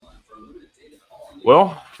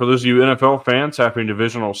Well, for those of you NFL fans, happy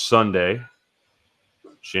Divisional Sunday,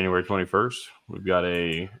 January 21st. We've got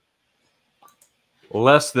a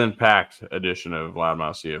less than packed edition of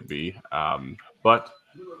Loudmouth CFB, but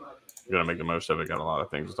we're going to make the most of it. Got a lot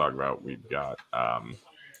of things to talk about. We've got a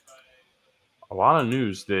lot of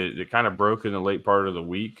news that kind of broke in the late part of the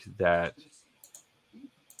week that,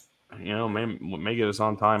 may get us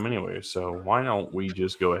on time anyway. So why don't we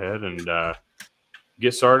just go ahead and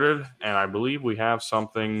get started? And I believe we have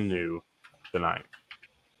something new tonight.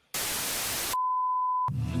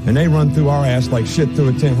 And they run through our ass like shit through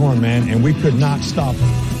a tin horn, man, and we could not stop them.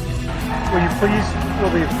 Will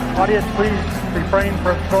the audience please refrain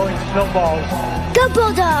from throwing snowballs? Go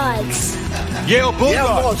Bulldogs! Yale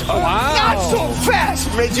Bulldogs! Wow. Not so fast,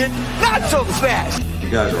 midget! Not so fast! You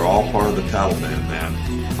guys are all part of the Taliban, man.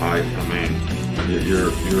 I mean, you're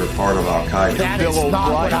a part of Al-Qaeda. That is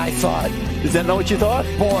not what I thought. Is that not what you thought?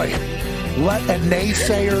 Boy, let a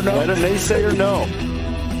naysayer know. Let a naysayer know.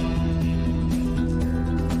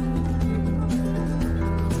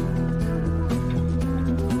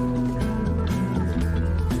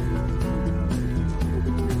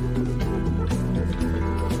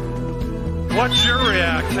 What's your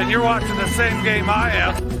reaction? You're watching the same game I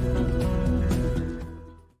am.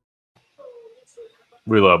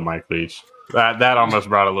 We love Mike Leach. That almost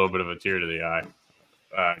brought a little bit of a tear to the eye.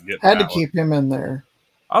 Had to keep him in there.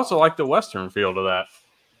 I also like the Western feel to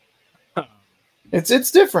that.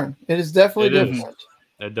 It's different. It is definitely different.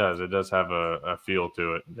 It does. It does have a feel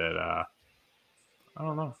to it that I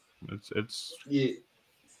don't know.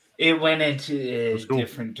 It went into a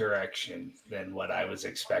different direction than what I was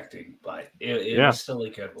expecting, but it was still a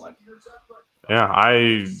good one. Yeah,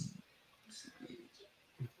 I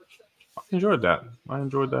enjoyed that.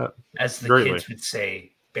 As the greatly. Kids would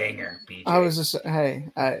say, banger, BJ. I was just,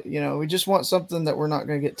 we just want something that we're not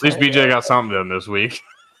going to get At least BJ got something done this week.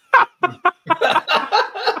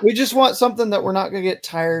 We just want something that we're not going to get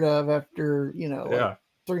tired of after,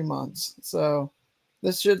 3 months. So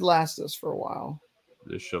this should last us for a while.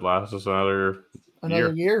 This should last us another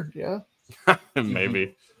year. Yeah.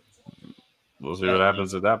 Maybe. We'll see what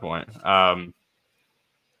happens at that point.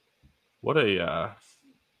 What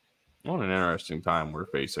an interesting time we're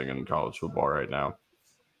facing in college football right now.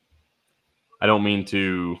 I don't mean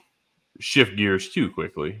to shift gears too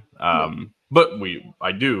quickly, but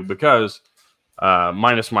I do because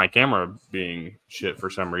minus my camera being shit for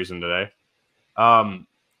some reason today. Ohio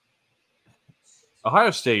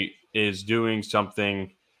State is doing something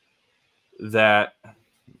that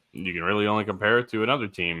you can really only compare it to another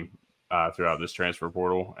team throughout this transfer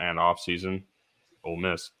portal and offseason, Ole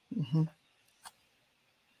Miss. Mm-hmm.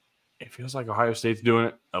 It feels like Ohio State's doing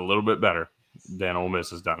it a little bit better than Ole Miss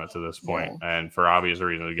has done it to this point. Yeah. And for obvious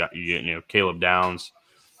reasons, you get Caleb Downs.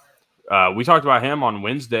 We talked about him on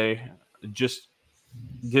Wednesday. Just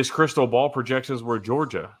his crystal ball projections were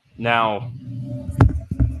Georgia. Now,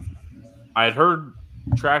 I had heard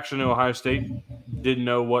traction to Ohio State, didn't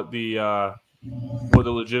know what the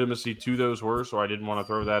legitimacy to those were, so I didn't want to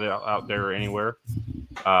throw that out there anywhere.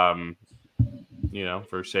 For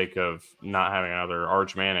sake of not having another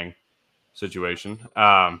Arch Manning situation.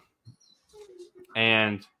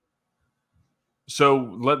 And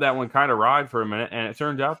so let that one kind of ride for a minute, and it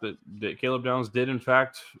turned out that Caleb Downs did, in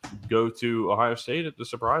fact, go to Ohio State at the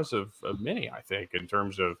surprise of many, I think, in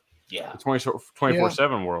terms of the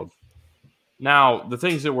 24/7 world. Now, the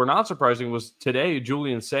things that were not surprising was today,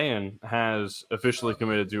 Julian Sayin has officially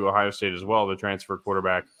committed to Ohio State as well, the transfer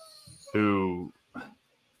quarterback who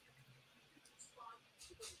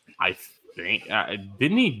I think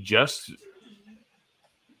didn't he just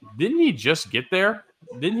get there?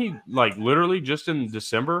 Didn't he literally just in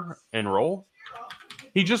December enroll?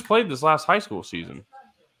 He just played this last high school season.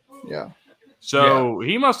 Yeah. So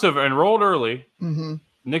he must have enrolled early. Mm-hmm.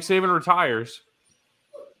 Nick Saban retires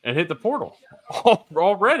and hit the portal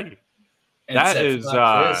already. And that is,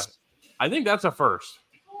 I think that's a first.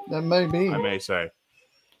 That may be. I may say.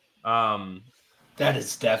 That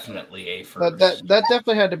is definitely a first. That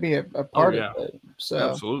definitely had to be a part of it. So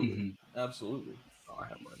absolutely, mm-hmm. Absolutely. Oh, I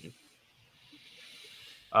have money.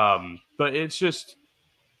 But it's just,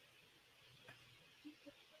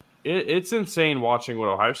 it's insane watching what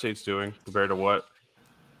Ohio State's doing compared to what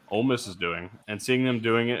Ole Miss is doing, and seeing them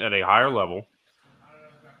doing it at a higher level.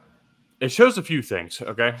 It shows a few things,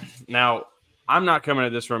 okay? Now, I'm not coming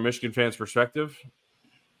at this from a Michigan fan's perspective,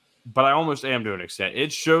 but I almost am to an extent.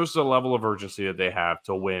 It shows the level of urgency that they have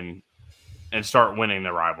to win and start winning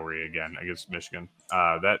the rivalry again against Michigan.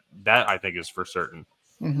 That I think is for certain.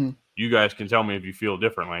 Mm-hmm. You guys can tell me if you feel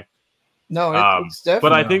differently. No, it's definitely.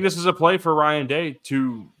 But I think this is a play for Ryan Day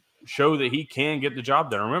to show that he can get the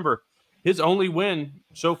job done. Remember, his only win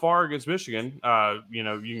so far against Michigan, you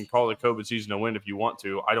can call the COVID season a win if you want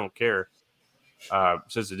to. I don't care,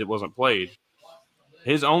 since it wasn't played.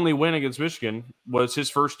 His only win against Michigan was his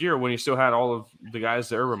first year when he still had all of the guys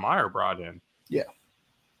that Urban Meyer brought in. Yeah.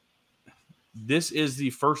 This is the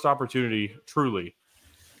first opportunity, truly,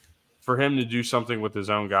 for him to do something with his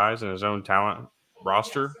own guys and his own talent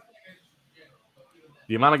roster.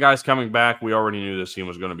 The amount of guys coming back, we already knew this team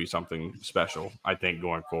was going to be something special, I think,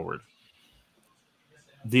 going forward.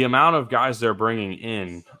 The amount of guys they're bringing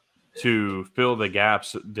in to fill the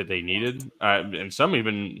gaps that they needed, and some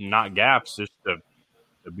even not gaps, just to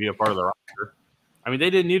be a part of the roster. I mean,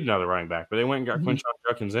 they didn't need another running back, but they went and got Quinshon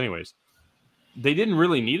Judkins anyways. They didn't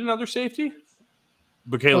really need another safety,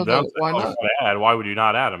 but Caleb Downs said, why would you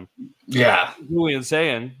not add him? Yeah. Julian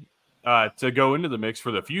saying to go into the mix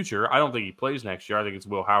for the future. I don't think he plays next year. I think it's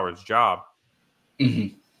Will Howard's job.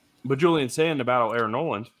 Mm-hmm. But Julian saying to battle Aaron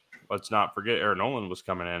Noland, let's not forget Aaron Noland is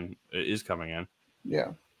coming in.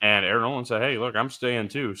 Yeah. And Aaron Noland said, hey, look, I'm staying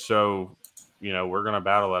too. So, we're going to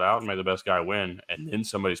battle it out and may the best guy win. And then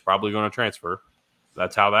somebody's probably going to transfer.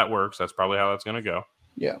 That's how that works. That's probably how that's going to go.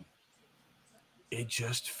 Yeah. It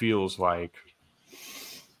just feels like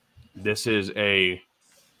this is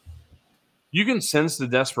you can sense the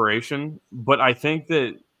desperation, but I think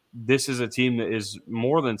that this is a team that is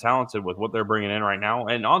more than talented with what they're bringing in right now.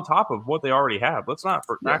 And on top of what they already have, let's not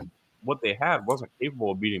forget what they had wasn't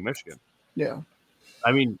capable of beating Michigan. Yeah.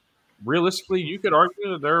 I mean, realistically, you could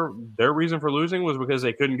argue that their reason for losing was because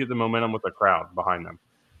they couldn't get the momentum with the crowd behind them.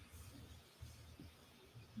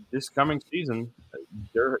 This coming season,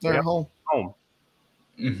 they're home.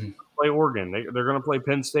 Mm-hmm. Play Oregon. They're going to play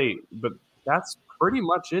Penn State, but that's pretty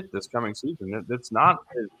much it this coming season. It's not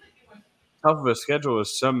as tough of a schedule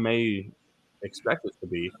as some may expect it to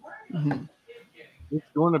be. Mm-hmm. It's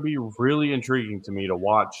going to be really intriguing to me to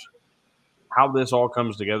watch how this all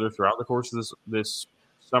comes together throughout the course of this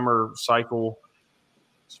summer cycle,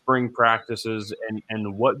 spring practices,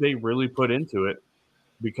 and what they really put into it,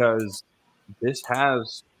 because this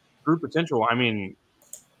has true potential. I mean,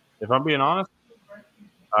 if I'm being honest,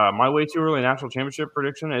 my way too early national championship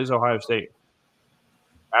prediction is Ohio State.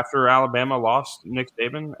 After Alabama lost Nick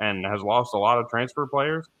Saban and has lost a lot of transfer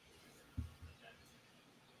players,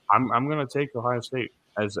 I'm going to take Ohio State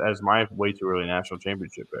as my way too early national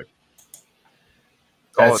championship pick.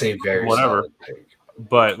 That's a very whatever pick.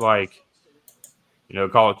 But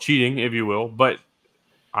call it cheating if you will. But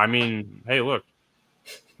I mean, hey, look,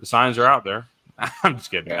 the signs are out there. I'm just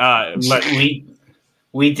kidding. But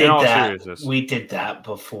we did that. Seriousness. We did that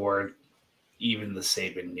before even the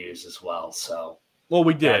Saban news as well. So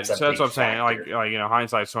we did. That's what I'm saying. Like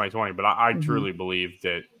hindsight's 2020. But I truly believe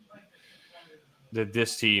that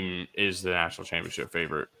this team is the national championship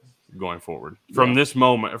favorite going forward. From this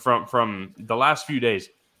moment, from the last few days.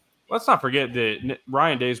 Let's not forget that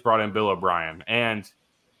Ryan Day's brought in Bill O'Brien, and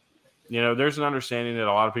there's an understanding that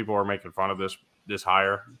a lot of people are making fun of this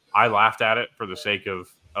hire. I laughed at it for the sake of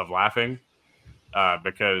laughing,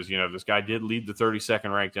 because this guy did lead the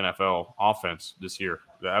 32nd ranked NFL offense this year.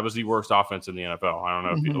 That was the worst offense in the NFL. I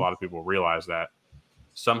don't know if a lot of people realize that.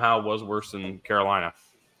 Somehow was worse than Carolina,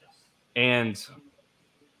 and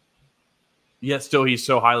yet still he's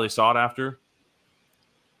so highly sought after.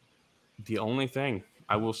 The only thing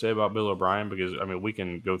I will say about Bill O'Brien, because we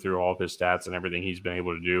can go through all of his stats and everything he's been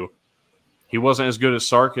able to do. He wasn't as good as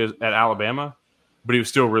Sark at Alabama, but he was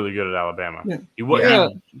still really good at Alabama. Yeah.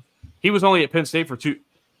 He was only at Penn State for 2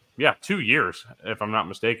 years, if I'm not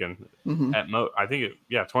mistaken. Mm-hmm. I think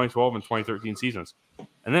 2012 and 2013 seasons,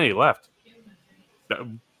 and then he left.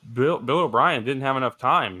 Bill O'Brien didn't have enough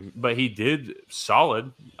time, but he did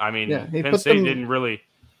solid. Penn State didn't really.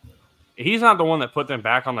 He's not the one that put them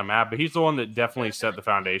back on the map, but he's the one that definitely set the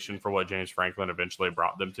foundation for what James Franklin eventually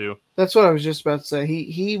brought them to. That's what I was just about to say.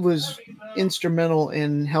 He was instrumental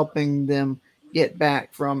in helping them get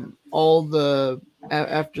back from all the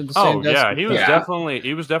after the Sandusky. He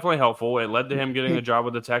was definitely helpful. It led to him getting a job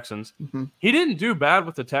with the Texans. Mm-hmm. He didn't do bad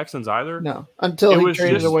with the Texans either. No, until he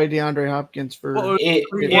traded away DeAndre Hopkins for. It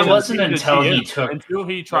wasn't until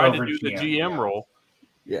he tried to do the GM role.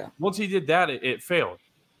 Yeah. Once he did that, it failed.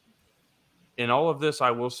 In all of this,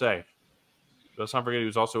 I will say, let's not forget he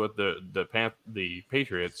was also with the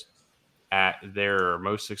Patriots at their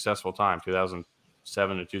most successful time,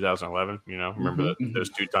 2007 to 2011. Remember those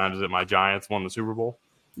 2 times that my Giants won the Super Bowl.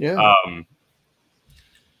 Yeah.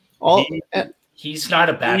 He's not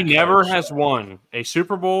a bad. He never has won a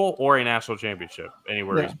Super Bowl or a national championship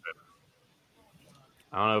anywhere he's been.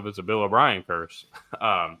 I don't know if it's a Bill O'Brien curse.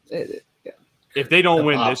 if they don't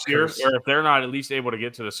win Bob this year, curse. or if they're not at least able to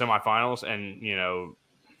get to the semifinals, and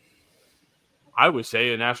I would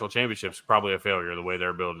say a national championship is probably a failure the way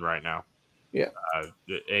they're building right now. Yeah.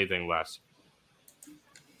 Anything less.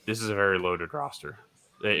 This is a very loaded roster.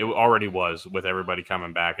 It already was with everybody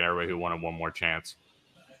coming back and everybody who wanted one more chance.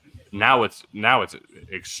 Now it's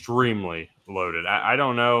extremely loaded. I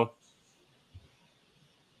don't know.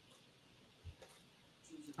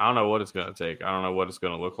 I don't know what it's going to take. I don't know what it's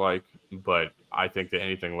going to look like, but I think that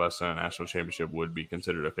anything less than a national championship would be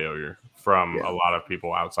considered a failure from a lot of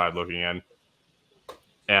people outside looking in.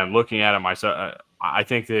 And looking at it myself, I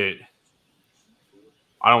think that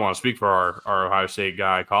I don't want to speak for our Ohio State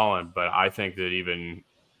guy, Colin, but I think that even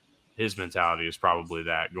his mentality is probably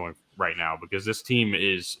that going right now because this team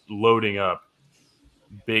is loading up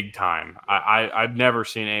big time. I've never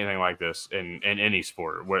seen anything like this in any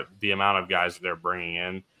sport, where the amount of guys that they're bringing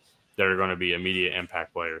in that are going to be immediate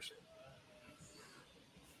impact players.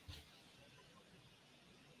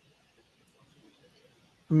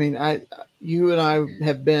 I mean, you and I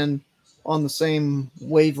have been on the same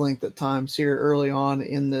wavelength at times here early on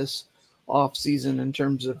in this off season in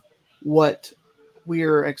terms of what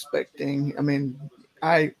we're expecting. I mean,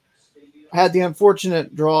 I had the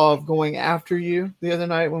unfortunate draw of going after you the other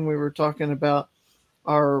night when we were talking about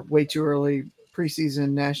our way too early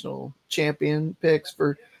preseason national champion picks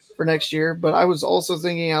for next year. But I was also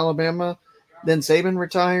thinking Alabama, then Saban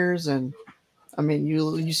retires. And I mean,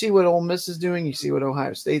 you see what Ole Miss is doing. You see what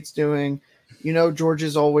Ohio State's doing.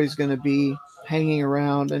 Georgia's always going to be hanging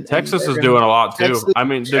around. And Texas is doing a lot too. I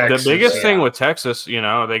mean, the biggest thing with Texas,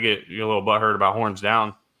 they get a little butthurt about horns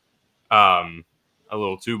down. A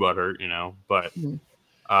little too butthurt, but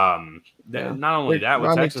not only that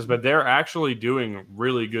with Texas, but they're actually doing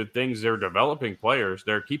really good things. They're developing players.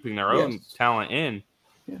 They're keeping their own talent in,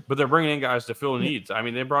 but they're bringing in guys to fill needs. I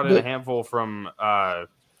mean, they brought in a handful from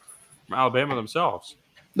Alabama themselves.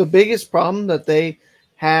 The biggest problem that they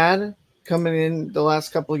had coming in the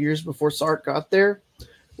last couple of years before Sark got there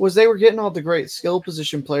was they were getting all the great skill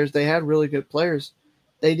position players. They had really good players.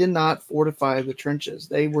 They did not fortify the trenches.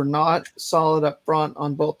 They were not solid up front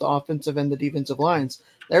on both the offensive and the defensive lines.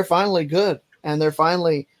 They're finally good, and they're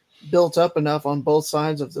finally built up enough on both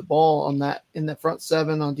sides of the ball in the front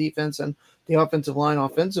seven on defense and the offensive line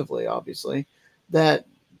offensively, obviously, that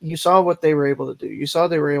you saw what they were able to do. You saw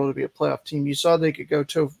they were able to be a playoff team. You saw they could go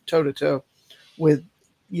toe to toe with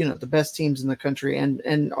the best teams in the country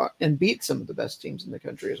and beat some of the best teams in the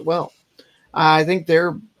country as well. I think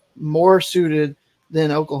they're more suited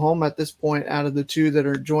than Oklahoma at this point out of the two that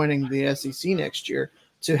are joining the SEC next year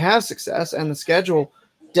to have success, and the schedule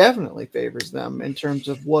definitely favors them in terms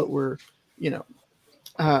of what we're,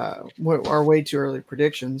 what our way too early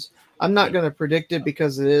predictions. I'm not going to predict it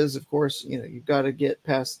because it is, of course, you've got to get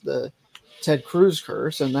past the Ted Cruz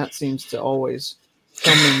curse, and that seems to always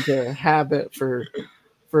come into habit for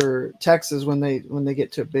Texas when they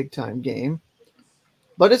get to a big time game.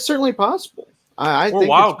 But it's certainly possible. I think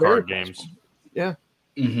wild it's card games. Possible. Yeah.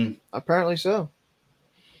 Mm-hmm. Apparently so.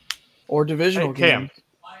 Or divisional Cam. games.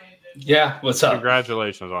 Yeah, what's up?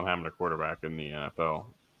 Congratulations on having a quarterback in the NFL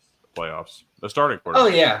playoffs. The starting quarterback. Oh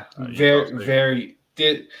yeah,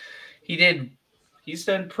 he's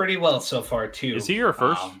done pretty well so far too. Is he your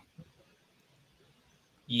first?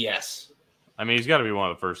 Yes. I mean, he's got to be one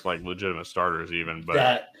of the first legitimate starters, even.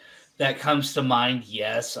 But that comes to mind.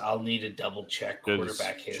 Yes, I'll need to double check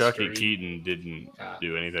quarterback history. Chucky Keaton didn't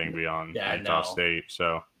do anything beyond Utah State,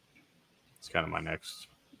 so it's kind of my next.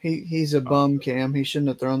 He's a bum, Cam. He shouldn't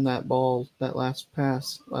have thrown that ball, that last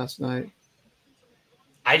pass last night.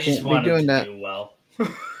 I just wanted to do well.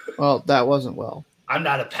 Well, that wasn't well. I'm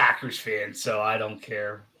not a Packers fan, so I don't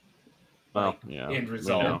care. Well, yeah, end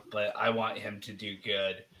result, but I want him to do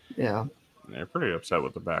good. Yeah. They're pretty upset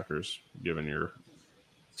with the Packers, given your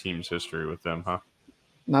team's history with them, huh?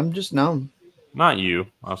 I'm just numb. Not you.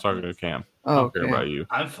 I was talking to Cam. I don't care about you.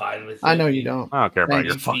 I'm fine with it. I know you don't. I don't care about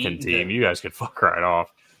your fucking team. You guys could fuck right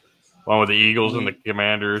off. Along with the Eagles and the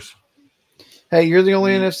Commanders. Hey, you're the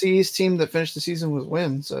only NFC East team that finished the season with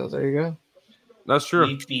wins, so there you go. That's true.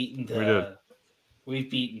 We've beaten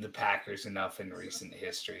the Packers enough in recent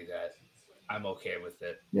history that I'm okay with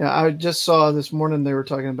it. Yeah, I just saw this morning they were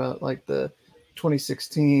talking about the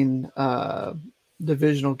 2016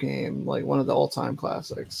 divisional game, one of the all-time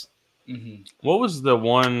classics. Mm-hmm. What was the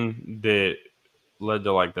one that led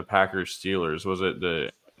to the Packers Steelers? Was it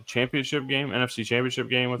the championship game, NFC championship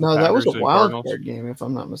game with the Packers? That was a wild Cardinals? card game, if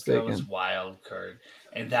I'm not mistaken. That was wild card,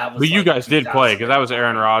 and that was. But you guys did play because that was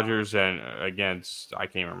Aaron Rodgers and against I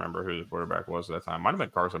can't remember who the quarterback was at that time. Might have been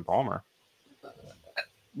Carson Palmer.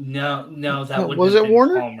 No, that No, would was have it been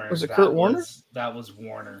Warner? Palmer. Was it Kurt Warner? That was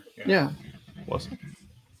Warner. Yeah. Was it?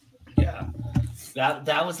 Yeah.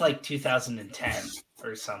 That was like 2010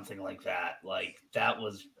 or something like that. Like that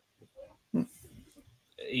was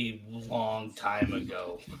a long time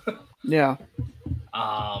ago. Yeah.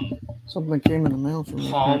 Something came in the mail from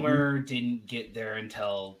Palmer didn't get there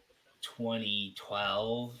until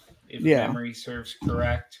 2012, if memory serves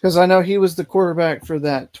correct. Because I know he was the quarterback for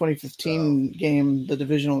that 2015 game, the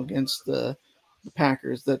divisional against the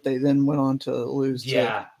Packers, that they then went on to lose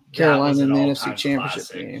to Carolina in the NFC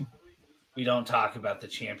Championship game. We don't talk about the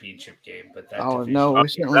championship game, but that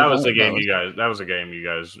that was the game you guys. That was a game you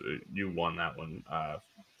guys. You won that one.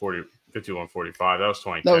 51-45. That was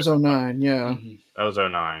 2010. That was 09. Yeah. Mm-hmm. That was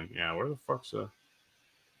 09. Yeah. Where the fuck's the?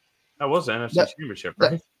 That was the NFC Championship,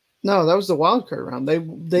 right? No, that was the wild card round. They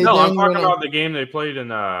no, I'm talking about the game they played in.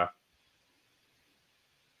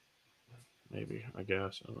 Maybe I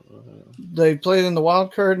guess they played in the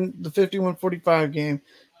wild card, the 51-45 game,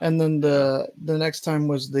 and then the next time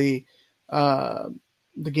was the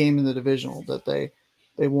game in the divisional that they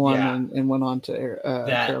won and went on to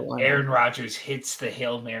Carolina. Aaron Rodgers hits the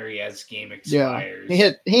Hail Mary as game expires.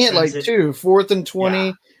 Yeah, he hit like 4th and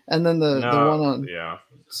 20, and then the one on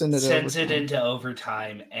sends it into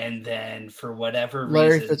overtime, and then for whatever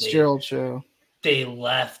Larry reason, Fitzgerald show. They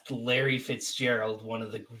left Larry Fitzgerald, one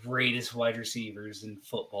of the greatest wide receivers in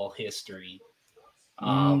football history,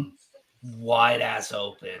 wide ass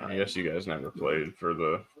open. I guess you guys never played for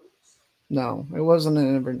the. No, it wasn't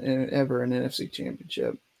ever an NFC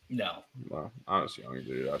Championship. No. Well, honestly, young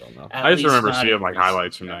dude, I don't know. I just remember seeing like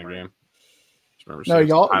highlights from that game. No,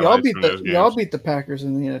 y'all beat the Packers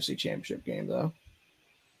in the NFC Championship game though.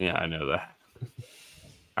 Yeah, I know that.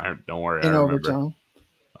 Don't worry. In overtime.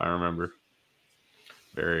 I remember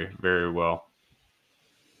very, very well.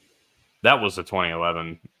 That was the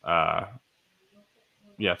 2011.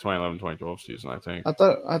 2011-2012 season, I think. I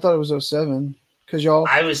thought it was 07 because y'all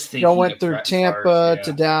went through Tampa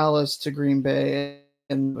to Dallas to Green Bay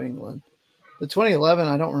and New England. The 2011,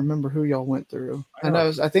 I don't remember who y'all went through.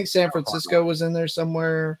 I think San Francisco was in there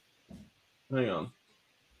somewhere. Hang on.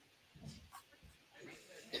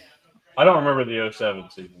 I don't remember the 07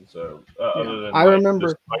 season, so other than I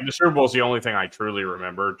remember the Super Bowl is the only thing I truly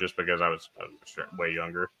remember, just because I was way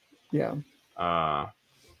younger. Yeah.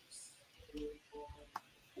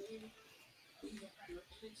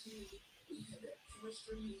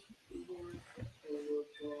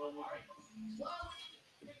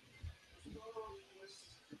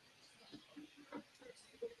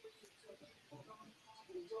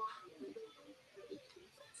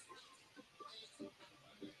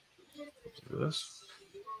 This.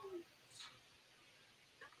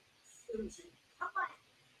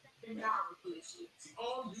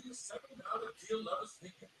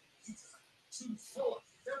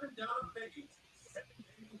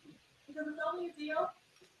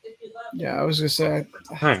 Yeah, I was gonna say.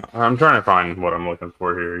 Hang on, I'm trying to find what I'm looking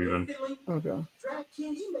for here. Even. Okay.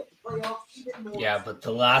 Yeah, but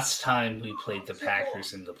the last time we played the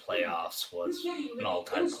Packers in the playoffs was an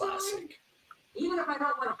all-time classic. Even if I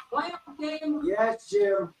don't win a playoff game, yes,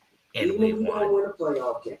 Jim. And we won. Win a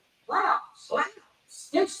playoff game. Playoffs.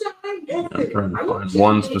 Next time, I'm trying to find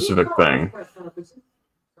one specific thing. For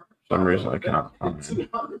some reason, I cannot find it.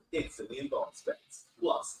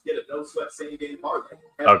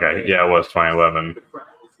 Okay, yeah, it was 2011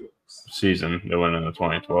 season. They went into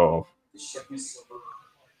 2012.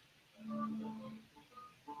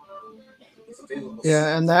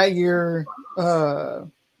 Yeah, and that year, the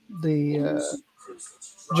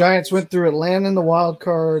Giants went through Atlanta in the wild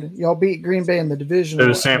card. Y'all beat Green Bay in the division. It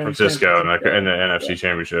was San Francisco in the NFC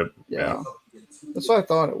Championship. Yeah. That's what I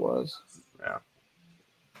thought it was. Yeah.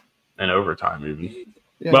 And overtime, even.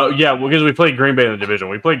 Yeah. Well, yeah, because we played Green Bay in the division.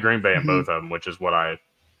 We played Green Bay in both of them, which is what I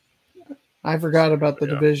forgot about the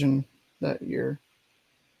division that year.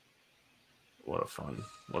 What a fun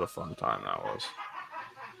time that was.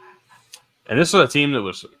 And this was a team that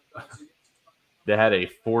was. They had a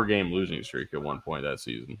 4-game losing streak at one point that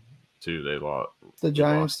season, too. They lost the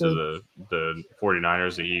Giants to the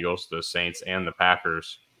 49ers, the Eagles, the Saints, and the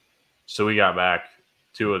Packers. So we got back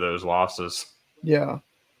 2 of those losses. Yeah.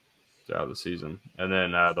 Throughout the season. And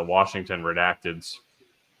then the Washington Redacteds,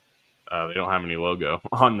 they don't have any logo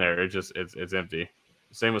on there. It's empty.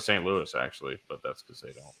 Same with St. Louis, actually, but that's because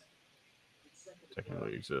they don't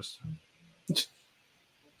technically exist.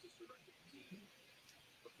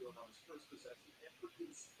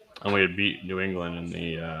 And we had beat New England in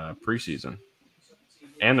the preseason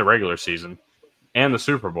and the regular season and the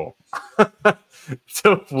Super Bowl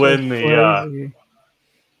to win to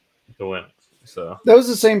win. So that was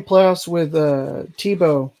the same playoffs with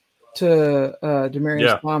Tebow to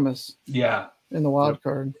Demaryius Thomas. Yeah, in the wild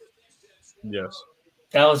card. Yes,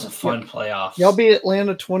 that was a fun playoff. Y'all beat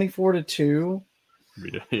Atlanta 24-2.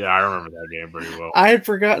 Yeah, I remember that game pretty well. I had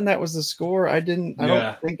forgotten that was the score. I don't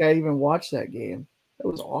think I even watched that game. That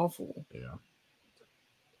was awful. Yeah.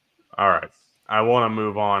 All right. I want to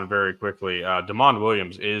move on very quickly. Damon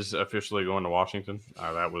Williams is officially going to Washington.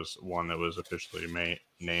 That was one that was officially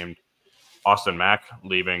named. Austin Mack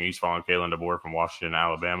leaving. He's following Kalen DeBoer from Washington,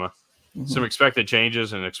 Alabama. Mm-hmm. Some expected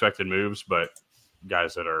changes and expected moves, but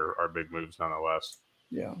guys that are big moves nonetheless.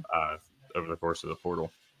 Yeah. Over the course of the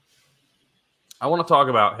portal. I want to talk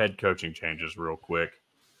about head coaching changes real quick.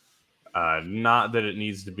 Not that it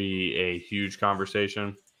needs to be a huge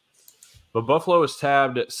conversation, but Buffalo has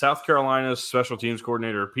tabbed South Carolina's special teams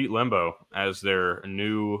coordinator, Pete Lembo, as their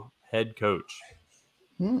new head coach.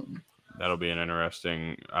 That'll be an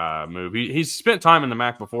interesting move. He's spent time in the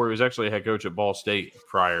MAC before. He was actually a head coach at Ball State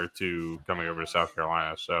prior to coming over to South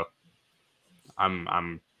Carolina. So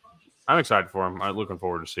I'm excited for him. I'm looking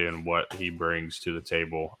forward to seeing what he brings to the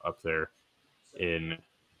table up there in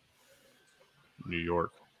New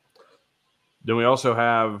York. Then we also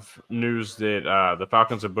have news that the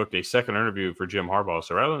Falcons have booked a second interview for Jim Harbaugh.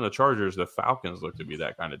 So rather than the Chargers, the Falcons look to be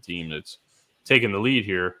that kind of team that's taking the lead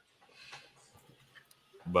here.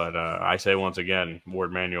 But I say once again,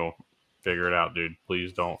 Ward Manuel, figure it out, dude.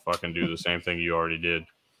 Please don't fucking do the same thing you already did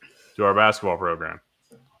to our basketball program.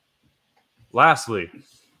 Lastly,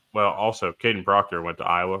 well, also, Caden Proctor went to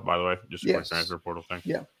Iowa, by the way, just for a transfer portal thing.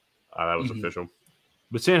 Yeah. That was official.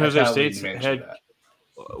 But San Jose State's head,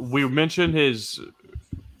 we mentioned his.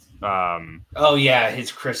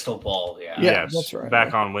 His crystal ball. Yeah. Yes, that's right.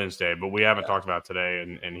 Back on Wednesday, but we haven't talked about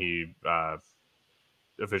today, and he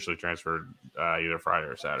officially transferred either Friday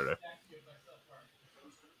or Saturday.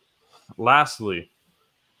 Lastly,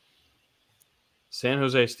 San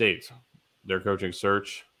Jose State, their coaching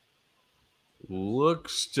search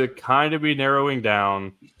looks to kind of be narrowing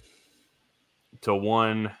down to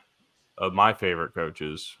one of my favorite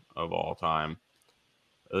coaches of all time,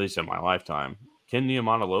 at least in my lifetime, Ken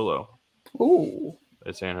Niumatalolo. Ooh,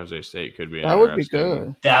 at San Jose State could be. That would be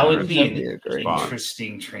good. That would be an great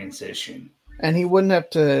interesting transition. And he wouldn't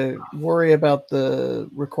have to worry about the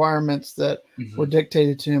requirements that were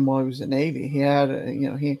dictated to him while he was in Navy. He had,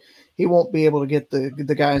 he won't be able to get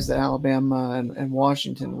the guys that Alabama and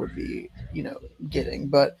Washington would be, getting.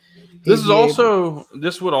 But this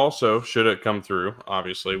would also, should it come through,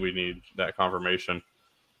 obviously we need that confirmation.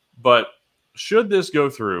 But should this go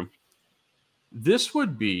through, this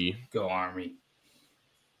would be Go Army.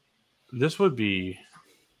 This would be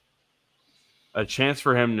a chance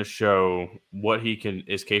for him to show what he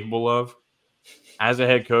is capable of as a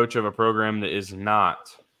head coach of a program that is not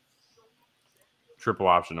triple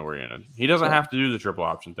option oriented. He doesn't have to do the triple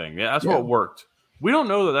option thing. Yeah, that's what worked. We don't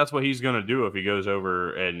know that that's what he's going to do if he goes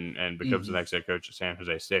over and becomes the next head coach at San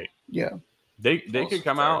Jose State. Yeah, they could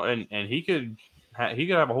come out and he could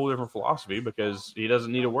have a whole different philosophy because he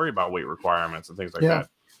doesn't need to worry about weight requirements and things like that.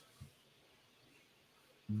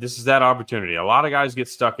 This is that opportunity. A lot of guys get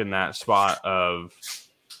stuck in that spot of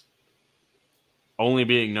only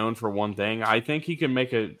being known for one thing. I think he can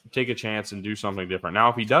take a chance and do something different. Now,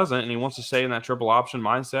 if he doesn't and he wants to stay in that triple option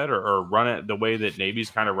mindset or run it the way that Navy's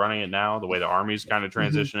kind of running it now, the way the Army's kind of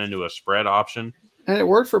transitioning into a spread option. And it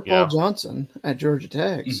worked for Paul Johnson at Georgia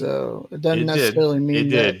Tech, so it doesn't necessarily mean it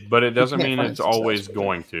did, but it doesn't mean it's always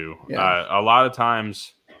going to. A lot of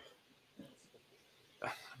times,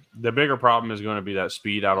 the bigger problem is going to be that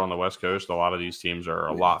speed out on the West Coast. A lot of these teams are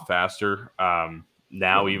a lot faster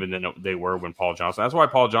now even than they were when Paul Johnson. That's why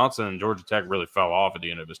Paul Johnson and Georgia Tech really fell off at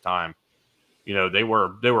the end of his time. They were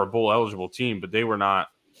a bowl eligible team, but they were not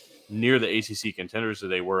near the ACC contenders that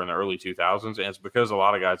they were in the early 2000s, and it's because a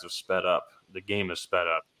lot of guys have sped up. The game has sped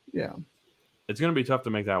up. Yeah, it's going to be tough to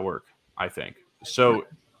make that work, I think. So,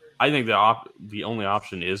 I think the only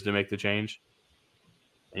option is to make the change,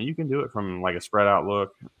 and you can do it from like a spread out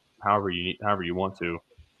look. However you want to.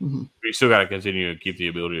 But you still got to continue to keep the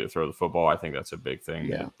ability to throw the football. I think that's a big thing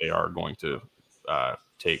that they are going to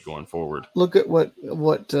take going forward. Look at what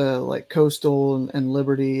like Coastal and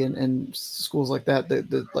Liberty and schools like that,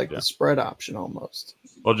 the spread option almost.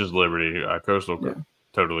 Well, just Liberty. Coastal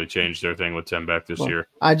totally changed their thing with Tim Beck this year.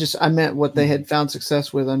 I meant what they had found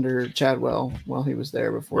success with under Chadwell while he was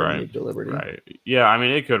there before he moved to Liberty. Right. Yeah, I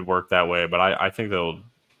mean, it could work that way, but I think they'll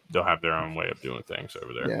have their own way of doing things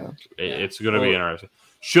over there. Yeah. It's going to be interesting.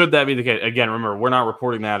 Should that be the case? Again, remember, we're not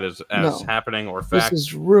reporting that as happening or fact. This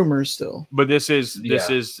is rumors still. But this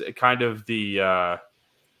is kind of the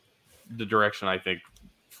direction I think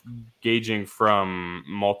gauging from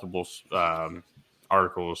multiple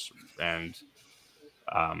articles and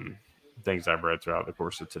things I've read throughout the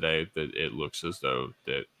course of today, that it looks as though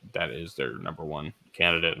that is their number one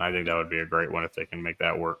candidate, and I think that would be a great one if they can make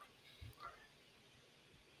that work.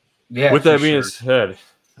 Yeah. With that being said,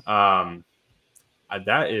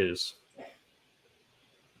 that is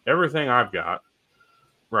everything I've got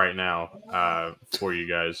right now for you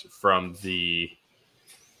guys from the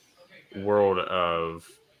world of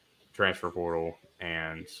transfer portal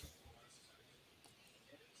and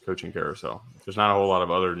coaching carousel. There's not a whole lot of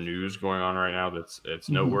other news going on right now that's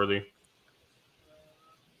noteworthy.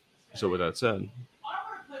 So with that said,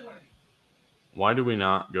 why do we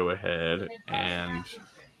not go ahead and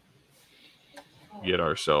get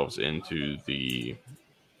ourselves into the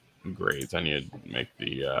grades? I need to make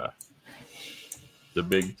the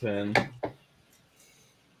Big Ten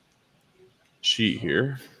sheet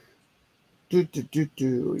here.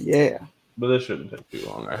 Yeah. But this shouldn't take too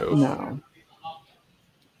long, I hope. No.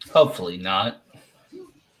 Hopefully not.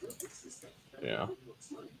 Yeah.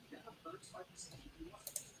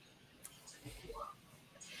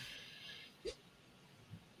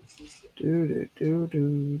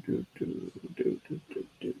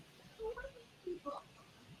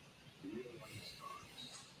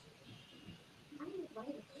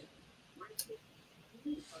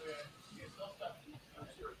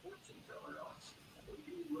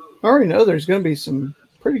 I already know there's going to be some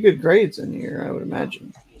pretty good grades in here, I would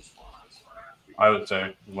imagine. I would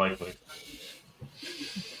say likely.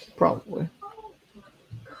 Probably.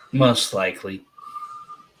 Most likely.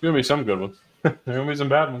 There's going to be some good ones. There's going to be some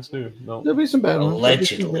bad ones, too. No. There'll be some bad ones.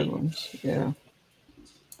 Allegedly. There'll be some good ones. Yeah.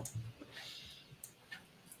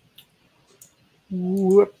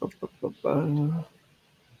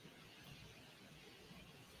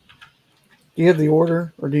 Do you have the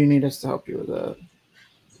order, or do you need us to help you with that?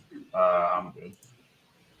 I'm good.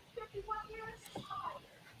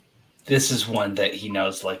 This is one that he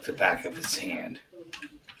knows like the back of his hand.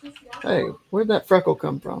 Hey, where'd that freckle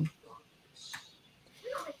come from?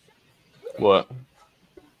 What?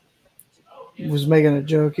 He was making a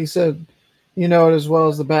joke. He said, you know it as well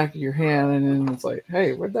as the back of your hand. And then it's like,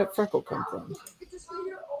 hey, where'd that freckle come from?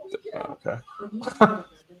 Okay.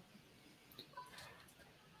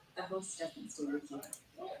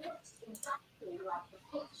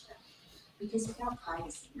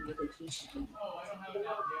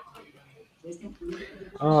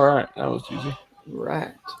 All right. That was easy.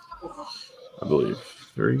 Right. I believe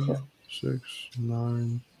 3, 6,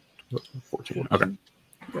 9, 12, 14. Okay.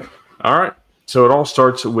 Yeah. All right. So it all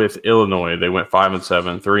starts with Illinois. They went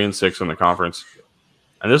 5-7, 3-6 in the conference.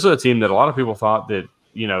 And this is a team that a lot of people thought that,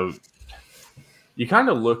 you know, you kind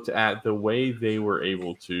of looked at the way they were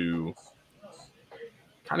able to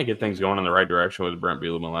kind of get things going in the right direction with Brett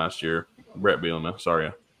Bielema last year. Brett Bielema,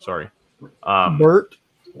 sorry. Bert?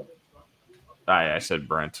 I said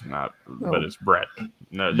Brent, but it's Brett.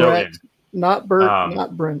 No, Brett, not Bert,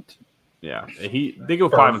 not Brent. Yeah, they go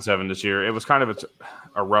 5-7 this year. It was kind of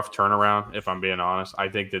a rough turnaround, if I'm being honest. I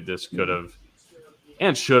think that this could have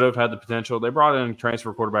and should have had the potential. They brought in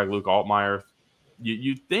transfer quarterback Luke Altmaier.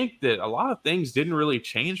 You'd think that a lot of things didn't really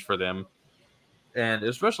change for them, and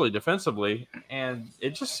especially defensively. And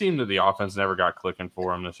it just seemed that the offense never got clicking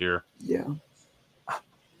for them this year. Yeah.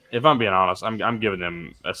 If I'm being honest, I'm giving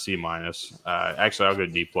them a C-. Actually, I'll go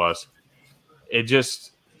D+.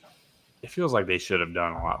 It feels like they should have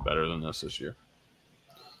done a lot better than this year.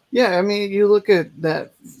 Yeah, I mean, you look at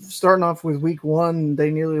that starting off with week 1,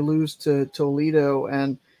 they nearly lose to Toledo,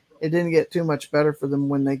 and it didn't get too much better for them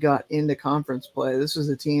when they got into conference play. This was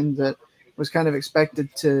a team that was kind of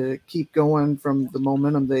expected to keep going from the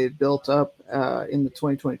momentum they had built up in the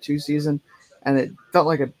 2022 season, and it felt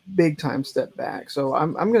like a big time step back. So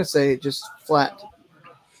I'm going to say just flat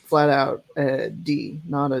out D,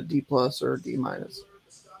 not a D+ or D-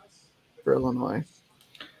 for Illinois.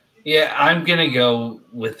 Yeah, I'm going to go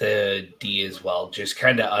with a D as well. Just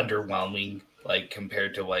kind of underwhelming, like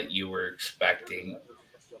compared to what you were expecting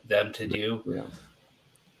them to do. Yeah.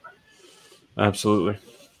 Absolutely.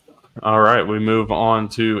 All right, we move on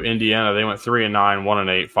to Indiana. They went 3-9,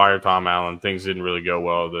 1-8, fired Tom Allen. Things didn't really go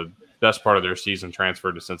well. The best part of their season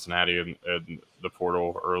transferred to Cincinnati in the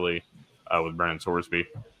portal early with Brennan Sorsby.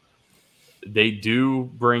 They do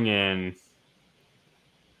bring in,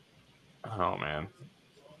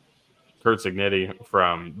 Kurt Cignetti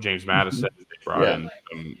from James Madison. They brought in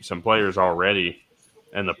some players already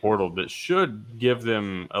in the portal that should give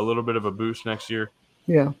them a little bit of a boost next year.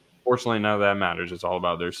 Yeah. Fortunately, none of that matters. It's all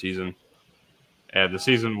about their season. And the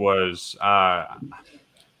season was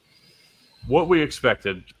what we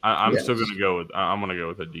expected. I'm Yes. still going to go with. I'm going to go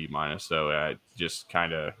with a D minus. Though I just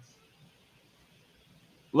kind of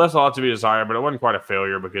left a lot to be desired, but it wasn't quite a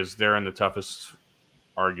failure because they're in the toughest,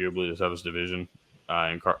 arguably the toughest division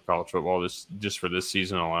in college football. Just for this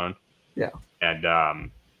season alone. Yeah,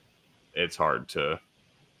 and it's hard to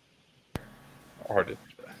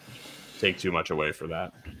take too much away for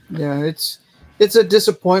that. Yeah, it's a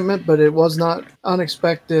disappointment, but it was not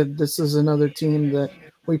unexpected. This is another team that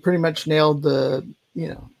we pretty much nailed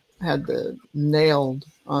nailed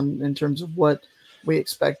on in terms of what we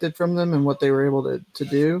expected from them and what they were able to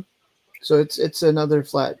do. So it's another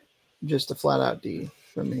flat out D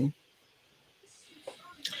for me.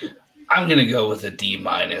 I'm gonna go with a D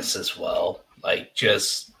minus as well.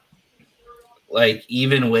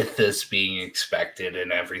 Even with this being expected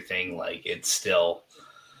and everything, it's still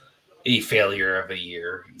a failure of a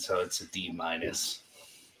year, and so it's a D minus.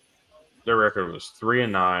 Their record was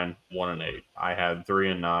 3-9, 1-8. I had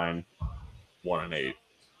 3-9, 1-8.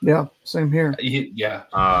 Yeah, same here. Yeah,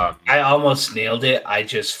 I almost nailed it. I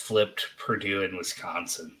just flipped Purdue and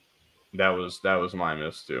Wisconsin. That was my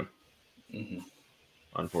miss too. Mm-hmm.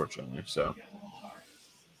 Unfortunately, so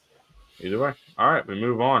either way. All right, we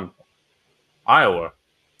move on. Iowa.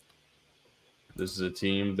 This is a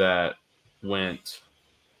team that went.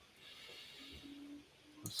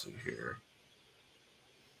 Let's see here.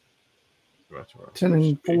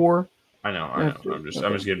 10-4. I know. I'm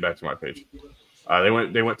just getting back to my page. They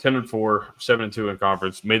went 10-4, 7-2 in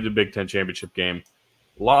conference. Made the Big Ten championship game.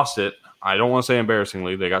 Lost it. I don't want to say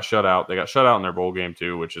embarrassingly. They got shut out. They got shut out in their bowl game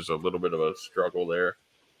too, which is a little bit of a struggle there.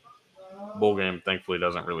 Bowl game, thankfully,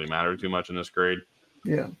 doesn't really matter too much in this grade.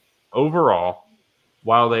 Yeah. Overall,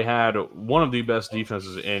 while they had one of the best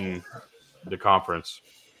defenses in the conference,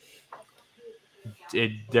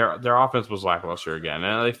 their offense was lackluster again.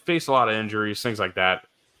 And they faced a lot of injuries, things like that.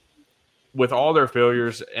 With all their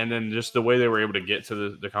failures, and then just the way they were able to get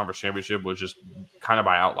to the conference championship was just kind of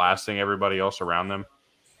by outlasting everybody else around them.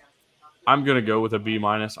 I'm going to go with a B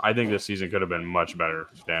minus. I think this season could have been much better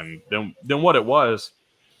than what it was,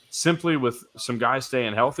 simply with some guys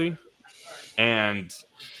staying healthy and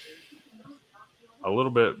a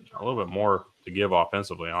little bit more to give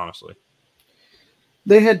offensively, honestly.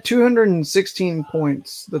 They had 216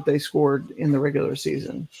 points that they scored in the regular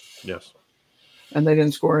season. Yes. And they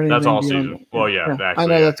didn't score anything. That's all season. Well, yeah. Actually, I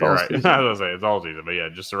know that's all right. season. I was going to say it's all season, but yeah,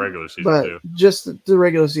 just the regular season but too. Just the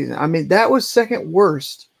regular season. I mean, that was second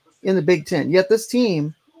worst in the Big Ten. Yet this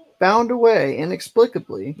team found a way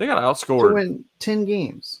inexplicably. They got outscored to win 10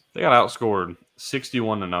 games. They got outscored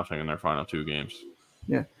 61-0 in their final two games.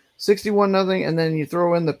 Yeah, 61-0, and then you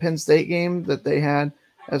throw in the Penn State game that they had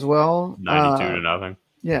as well. 92-0.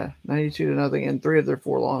 Yeah, 92-0 in 3 of their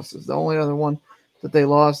 4 losses. The only other one that they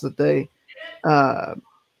lost that they, were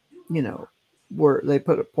they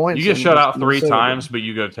put a point. You get shut out 3 times, but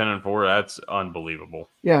you go 10-4. That's unbelievable.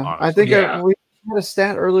 Yeah, honestly. I think we had a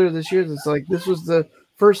stat earlier this year that's like this was the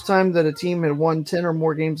first time that a team had won 10 or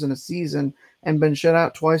more games in a season and been shut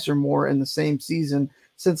out twice or more in the same season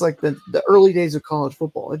since like the early days of college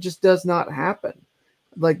football. It just does not happen.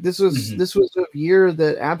 Like this was a year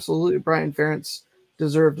that absolutely Brian Ferentz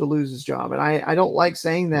deserved to lose his job. And I don't like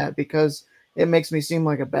saying that because it makes me seem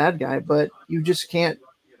like a bad guy, but you just can't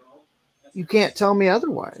tell me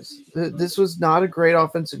otherwise. This was not a great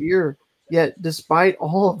offensive year, yet despite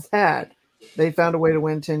all of that, they found a way to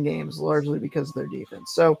win 10 games, largely because of their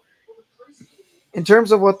defense. So in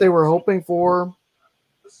terms of what they were hoping for,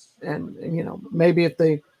 and maybe if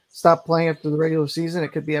they stop playing after the regular season,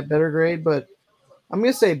 it could be a better grade, but I'm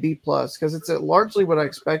going to say B+ because it's largely what I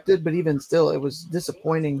expected, but even still, it was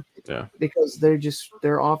disappointing because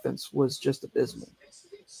their offense was just abysmal.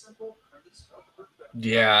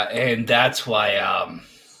 Yeah, and that's why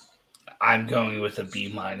I'm going with a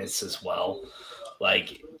B- as well.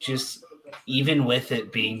 Like, just even with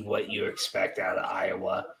it being what you expect out of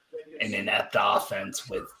Iowa, an inept offense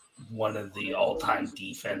with one of the all-time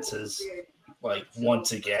defenses, like,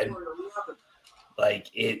 once again, like,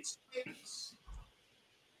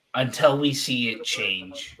 until we see it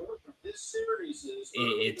change,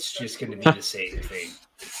 it's just going to be the same thing.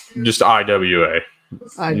 Just IWA.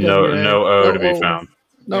 No O to be found.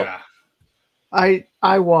 No. Yeah.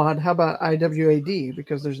 IWAD. How about IWAD?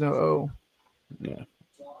 Because there's no O. Yeah.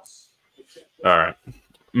 All right.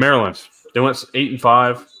 Maryland. They went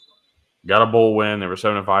 8-5. Got a bowl win. They were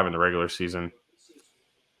 7-5 in the regular season.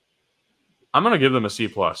 I'm going to give them a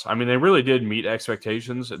C+. I mean, they really did meet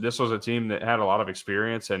expectations. This was a team that had a lot of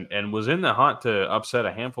experience and was in the hunt to upset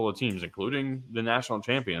a handful of teams, including the national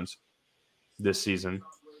champions this season.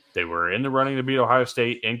 They were in the running to beat Ohio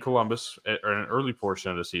State in Columbus or an early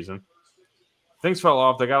portion of the season. things fell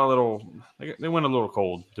off. They got a little. They went a little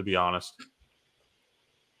cold, to be honest.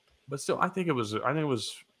 But still, I think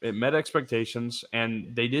it met expectations,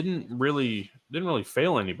 and they didn't really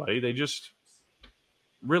fail anybody. They just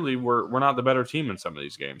really were not the better team in some of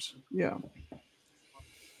these games. Yeah.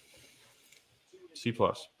 C+,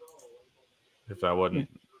 if that wasn't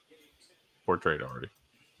portrayed already.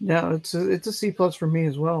 Yeah, it's a C+ for me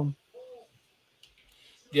as well.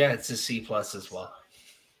 Yeah, it's a C+ as well.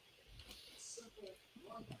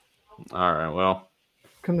 All right, well,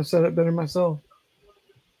 couldn't have said it better myself.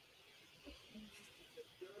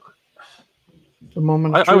 The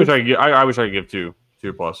moment I wish I could give two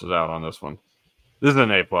pluses out on this one. This is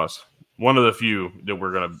an A+. One of the few that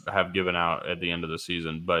we're going to have given out at the end of the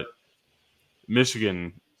season. But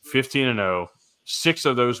Michigan, 15-0, 6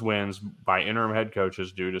 of those wins by interim head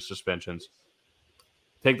coaches due to suspensions.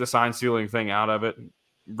 Take the sign stealing thing out of it.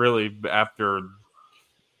 Really, after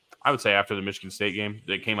the Michigan State game,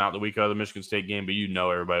 they came out the week of the Michigan State game, but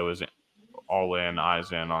everybody was all in,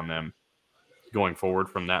 eyes in on them going forward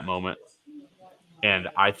from that moment. And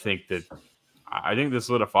I think this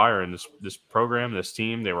lit a fire in this program, this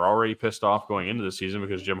team. They were already pissed off going into the season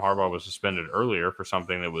because Jim Harbaugh was suspended earlier for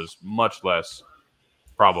something that was much less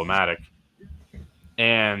problematic.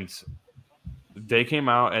 And they came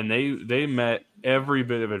out and they met every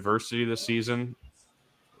bit of adversity this season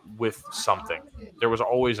with something. There was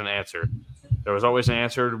always an answer. There was always an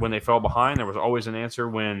answer when they fell behind. There was always an answer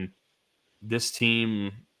when this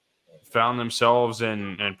team found themselves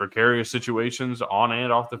in precarious situations on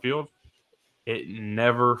and off the field. It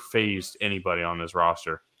never fazed anybody on this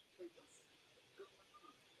roster.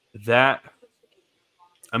 That,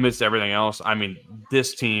 amidst everything else, I mean,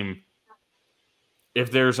 this team,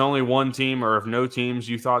 if there's only one team or if no teams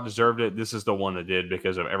you thought deserved it, this is the one that did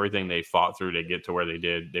because of everything they fought through to get to where they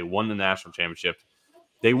did. They won the national championship.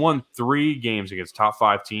 They won 3 games against top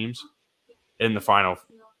 5 teams in the final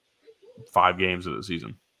 5 games of the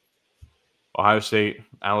season. Ohio State,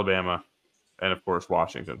 Alabama, and, of course,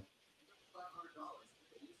 Washington.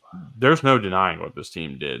 There's no denying what this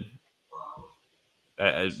team did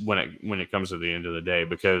when it comes to the end of the day,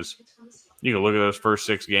 because you can look at those first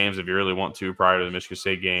 6 games if you really want to prior to the Michigan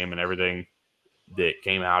State game and everything that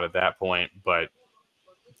came out at that point, but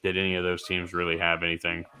did any of those teams really have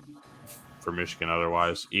anything for Michigan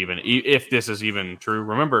otherwise, even if this is even true?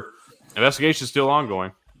 Remember, investigation is still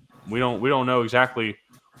ongoing. We don't know exactly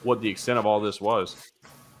what the extent of all this was.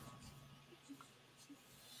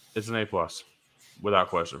 It's an A+, without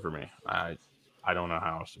question for me. I don't know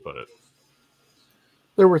how else to put it.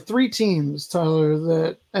 There were 3 teams, Tyler,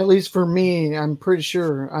 that, at least for me, I'm pretty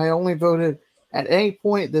sure I only voted at any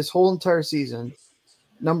point this whole entire season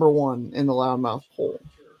number 1 in the Loudmouth poll.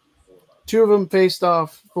 2 of them faced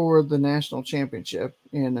off for the national championship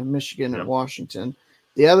in Michigan and Washington.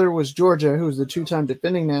 The other was Georgia, who was the 2-time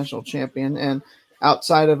defending national champion, and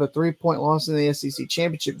outside of a 3-point loss in the SEC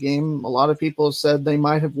championship game, a lot of people have said they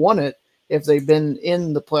might have won it if they've been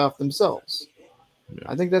in the playoff themselves. Yeah.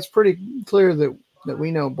 I think that's pretty clear that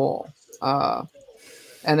we know ball.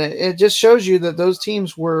 And it just shows you that those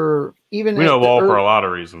teams were even. We know ball for a lot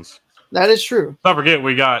of reasons. That is true. Don't forget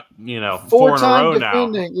we got 4 in a row now.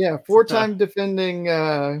 Yeah, 4-time defending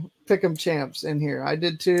pick'em champs in here. I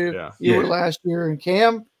did too. Yeah. You were last year, and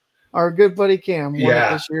Cam, our good buddy Cam, won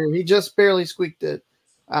it this year. He just barely squeaked it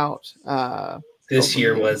out. This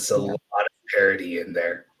year was a lot of parity in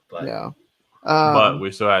there, but yeah. But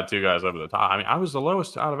we still had 2 guys over the top. I mean, I was the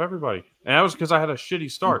lowest out of everybody, and that was because I had a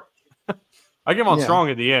shitty start. I came on strong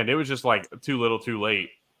at the end. It was just like too little, too late.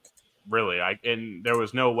 Really, and there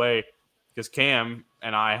was no way, because Cam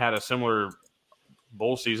and I had a similar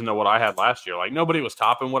bowl season to what I had last year. Like, nobody was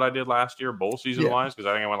topping what I did last year bowl season wise, because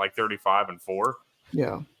I think I went like 35-4.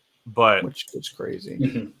 Yeah, but which is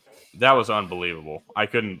crazy. That was unbelievable. I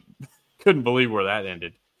couldn't believe where that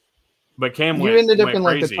ended. But Cam ended up in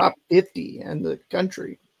crazy. Like the top 50 in the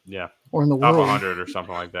country. Yeah, or in the top world, 100 or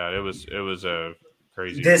something like that. It was a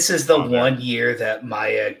crazy. This is the one year that my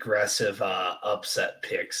aggressive upset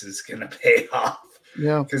picks is going to pay off.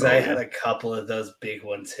 Yeah, because I had a couple of those big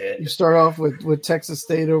ones hit. You start off with Texas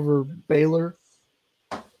State over Baylor,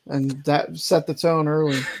 and that set the tone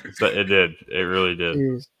early. It did. It really did.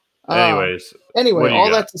 Anyway,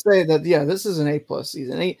 all that to say that this is an A+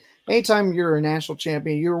 season. Anytime you're a national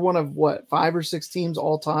champion, you're one of 5 or 6 teams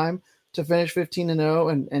all time to finish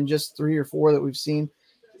 15-0, and just 3 or 4 that we've seen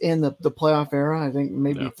in the playoff era. I think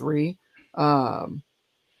maybe 3. 3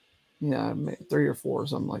 or 4 or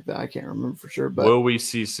something like that. I can't remember for sure. But will we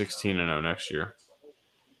see 16-0 next year?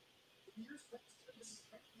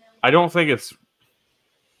 I don't think it's.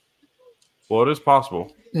 Well, it is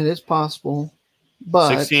possible. It is possible.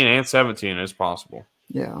 But 16 and 17 is possible.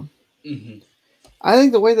 Yeah. Mm-hmm. I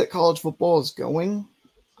think the way that college football is going,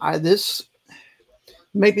 this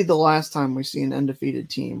may be the last time we see an undefeated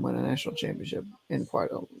team win a national championship in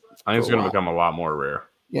quite a while. I think it's going to become a lot more rare.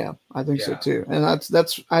 Yeah, I think so too. And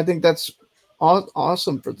I think that's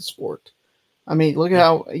awesome for the sport. I mean, look at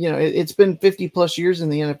how, it's been 50 plus years in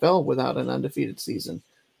the NFL without an undefeated season.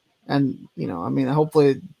 And, I mean,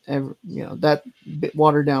 hopefully, that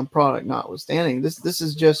watered down product notwithstanding, this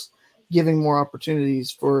is just giving more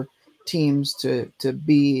opportunities for teams to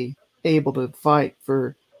be able to fight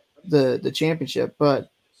for the championship.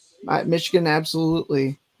 But Michigan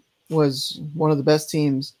absolutely was one of the best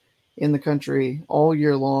teams in the country all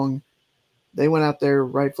year long. They went out there,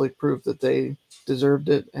 rightfully proved that they deserved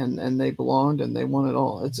it and they belonged and they won it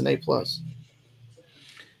all. It's an A+.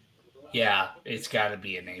 Yeah, it's got to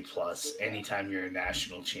be an A+. Anytime you're a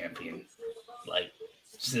national champion, like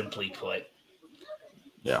simply put.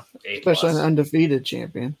 Yeah. A+. Especially an undefeated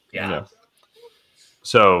champion. Yeah.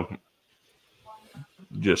 So,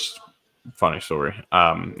 just funny story.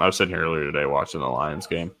 I was sitting here earlier today watching the Lions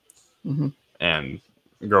game, and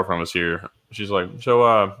a girlfriend was here. She's like,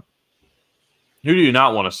 so, who do you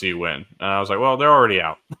not want to see win? And I was like, well, they're already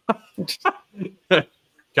out.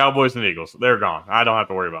 Cowboys and Eagles, they're gone. I don't have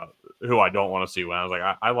to worry about it. Who I don't want to see win. I was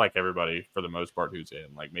like, I like everybody for the most part who's in.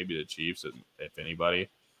 Like maybe the Chiefs, if anybody.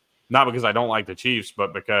 Not because I don't like the Chiefs,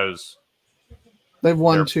 but because they've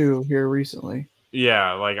won 2 here recently.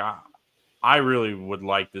 Yeah, like I really would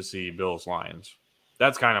like to see Bills Lions.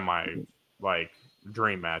 That's kind of my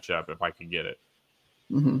dream matchup if I could get it.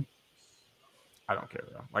 Mm-hmm. I don't care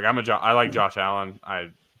though. Like I like Josh Allen. I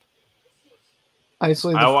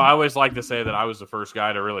Honestly, I always like to say that I was the first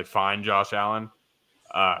guy to really find Josh Allen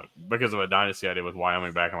because of a dynasty I did with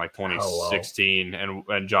Wyoming back in like 2016,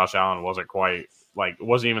 and Josh Allen wasn't quite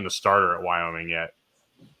wasn't even the starter at Wyoming yet.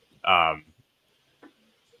 But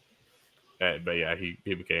yeah,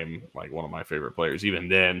 he became like one of my favorite players even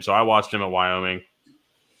then. So I watched him at Wyoming.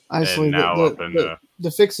 Honestly, the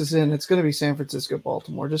fix is in. It's going to be San Francisco,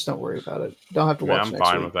 Baltimore. Just don't worry about it. Don't have to watch. I'm next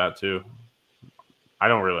fine week. with that too. I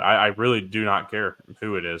don't really. I really do not care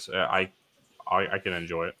who it is. I can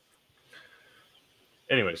enjoy it.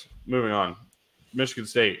 Anyways, moving on. Michigan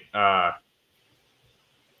State.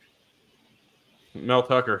 Mel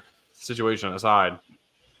Tucker situation aside,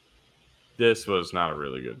 this was not a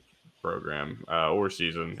really good program or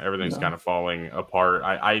season. Everything's kind of falling apart.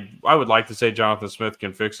 I would like to say Jonathan Smith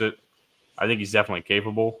can fix it. I think he's definitely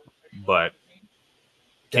capable, but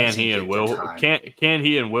can he and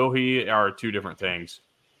will he are two different things.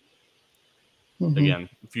 Mm-hmm. Again,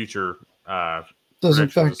 future doesn't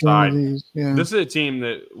factor into these. Yeah. This is a team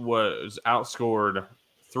that was outscored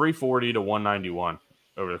 340 to 191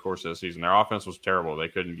 over the course of the season. Their offense was terrible. They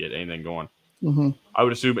couldn't get anything going. Mm-hmm. I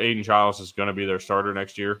would assume Aiden Childs is going to be their starter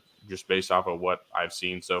next year, just based off of what I've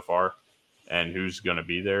seen so far and who's going to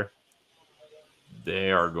be there.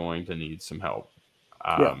 They are going to need some help.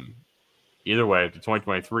 Either way, the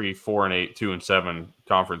 2023 4-8, 2-7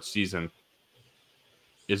 conference season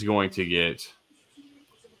is going to get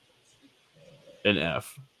an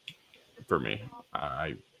F for me.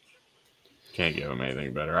 I can't give them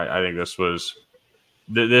anything better. I think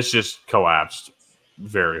this just collapsed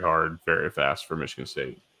very hard, very fast for Michigan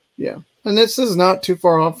State. Yeah, and this is not too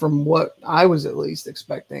far off from what I was at least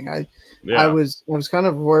expecting. I was kind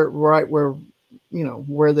of right where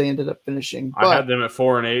where they ended up finishing. But I had them at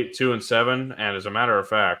 4-8, 2-7, and as a matter of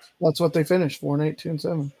fact, that's what they finished 4-8,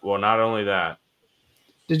 2-7. Well, not only that.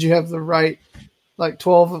 Did you have the right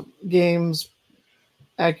 12 games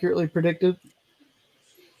accurately predicted?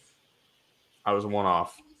 I was one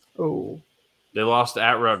off. Oh, they lost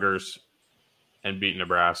at Rutgers and beat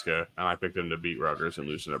Nebraska, and I picked them to beat Rutgers and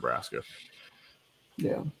lose to Nebraska.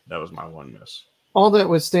 Yeah, that was my one miss. All that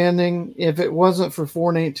withstanding, if it wasn't for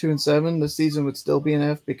 4-8, 2-7, the season would still be an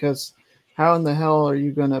F, because how in the hell are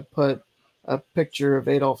you going to put a picture of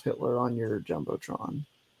Adolf Hitler on your Jumbotron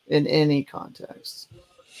in any context?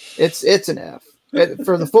 It's an F.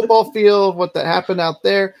 For the football field, what that happened out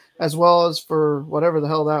there, as well as for whatever the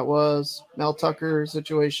hell that was, Mel Tucker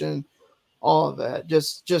situation, all of that.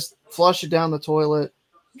 Just flush it down the toilet,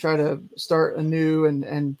 try to start anew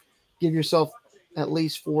and give yourself at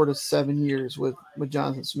least 4 to 7 years with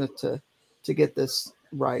Jonathan Smith to get this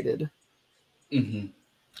righted. Mm-hmm.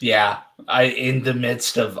 Yeah. In the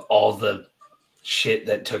midst of all the shit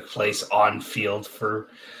that took place on field for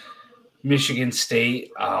Michigan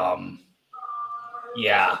State, I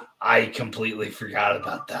completely forgot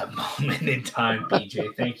about that moment in time,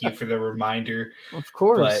 PJ. Thank you for the reminder. Of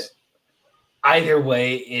course. But either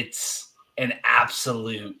way, it's an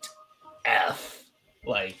absolute F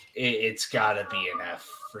Like it's got to be an F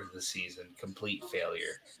for the season. Complete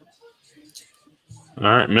failure. All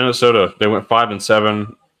right, Minnesota. They went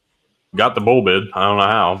 5-7. Got the bowl bid. I don't know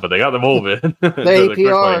how, but they got the bowl bid. The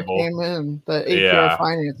APR came in. The APR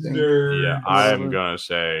financing. Yeah, I'm gonna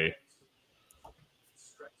say.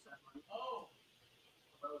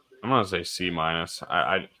 I'm gonna say C-.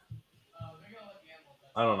 I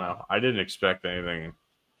don't know. I didn't expect anything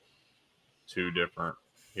too different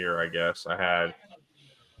here. I guess I had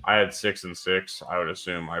 6-6. I would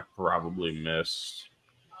assume I probably missed.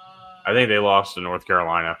 I think they lost to North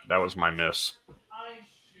Carolina. That was my miss,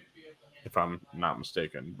 if I'm not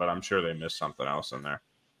mistaken. But I'm sure they missed something else in there.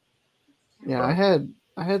 Yeah, I had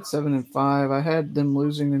 7-5. I had them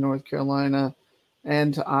losing to North Carolina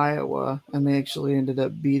and to Iowa, and they actually ended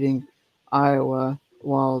up beating Iowa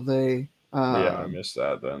while they. I missed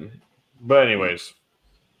that then. But anyways,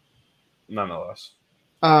 nonetheless.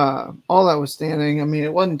 All that was standing. I mean,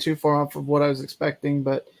 it wasn't too far off of what I was expecting,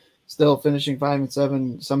 but still finishing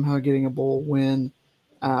 5-7, somehow getting a bowl win.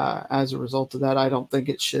 As a result of that, I don't think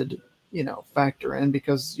it should, factor in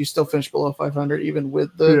because you still finish below 500 even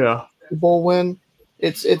with the bowl win.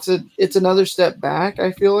 It's another step back,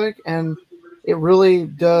 I feel like, and it really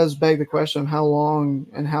does beg the question of how long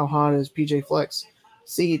and how hot is PJ Fleck's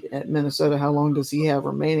seat at Minnesota? How long does he have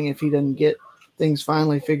remaining if he doesn't get things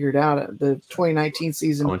finally figured out? The 2019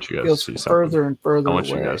 season feels further and further away.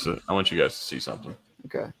 I want you guys to see something.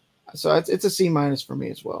 Okay, so it's a C- for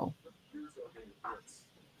me as well.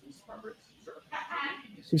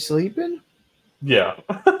 Is he sleeping? Yeah.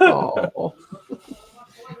 Oh.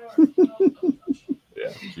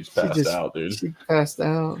 Yeah, she's passed out, dude. She passed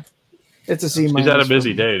out. It's a C-. She's had a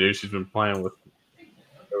busy day, dude. She's been playing with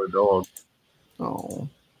her dog. Oh.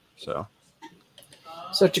 So.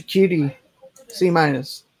 Such a cutie. C-.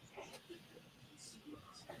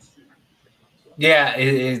 Yeah,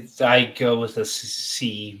 I go with a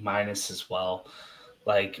C- as well.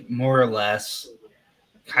 Like, more or less,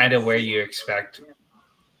 kind of where you expect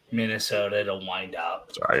Minnesota to wind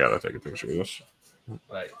up. Sorry, I got to take a picture of this.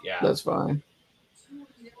 But, yeah. That's fine.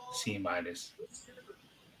 C-.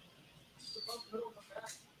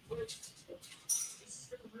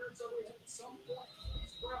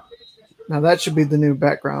 Now that should be the new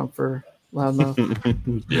background for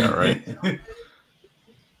Loudmouth. Yeah, right.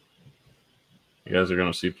 You guys are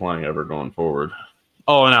going to see plenty of her going forward.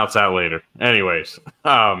 I'll announce that later. Anyways,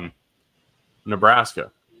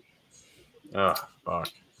 Nebraska. Oh, fuck.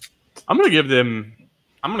 I'm going to give them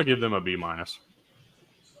a B-.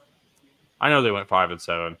 I know they went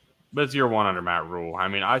 5-7, but it's year one under Matt Rule. I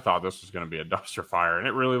mean, I thought this was going to be a dumpster fire, and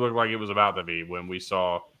it really looked like it was about to be when we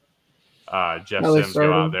saw Jeff Sims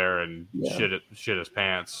go out there and shit his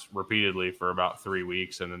pants repeatedly for about 3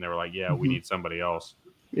 weeks, and then they were like, "Yeah, we need somebody else."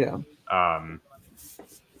 Yeah. I'm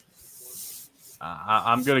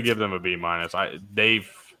going to give them a B-.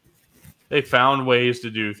 They've found ways to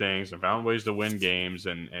do things and found ways to win games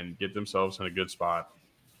and get themselves in a good spot.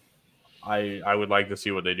 I would like to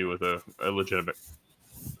see what they do with a legitimate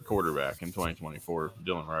quarterback in 2024,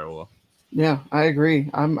 Dylan Raiola. Yeah, I agree.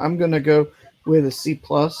 I'm going to go with a C+,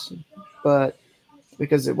 but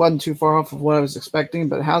because it wasn't too far off of what I was expecting,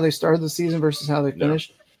 but how they started the season versus how they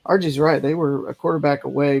finished, RG's right. They were a quarterback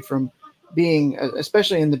away from being,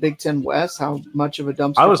 especially in the Big Ten West, how much of a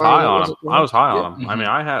dumpster I was fire high on him. I was high on him. Yeah. I mean,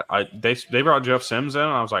 they brought Jeff Sims in,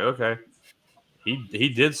 and I was like, okay, he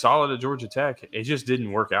did solid at Georgia Tech. It just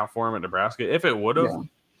didn't work out for him at Nebraska. If it would have,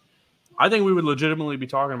 I think we would legitimately be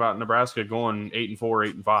talking about Nebraska going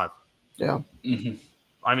 8-4, 8-5. Yeah. Mm-hmm.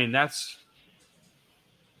 I mean, that's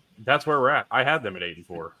where we're at. I had them at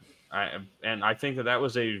 8-4, and I think that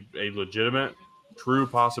was a legitimate, true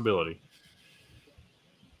possibility.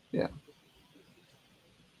 Yeah.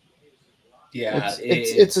 Yeah,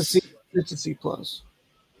 it's a C. It's a C+.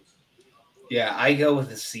 Yeah, I go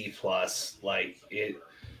with a C+. Like it.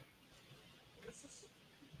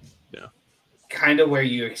 Yeah. Kind of where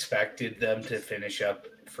you expected them to finish up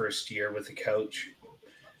first year with a coach,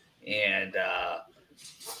 and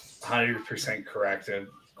 100% correct. A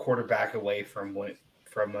quarterback away from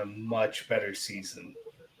a much better season.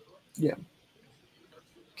 Yeah.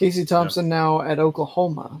 Casey Thompson now at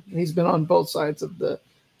Oklahoma. He's been on both sides of the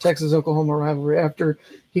Texas-Oklahoma rivalry after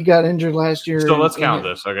he got injured last year. So let's count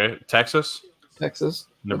this, okay? Texas,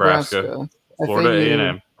 Nebraska, Florida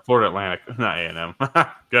A&M, Florida Atlantic, not A&M.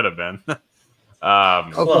 Could have been.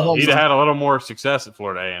 He'd have had a little more success at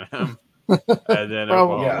Florida A&M. And then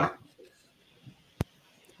Oklahoma. Yeah.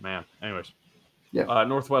 Man, anyways. Yeah.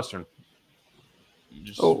 Northwestern.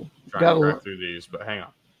 Just gotta trying to crack through these, but hang on.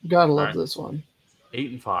 Gotta love this one.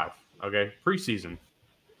 8-5. Okay, preseason.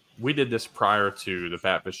 we did this prior to the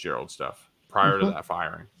Pat Fitzgerald stuff, prior to that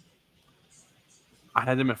firing. I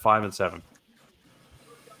had them at 5-7.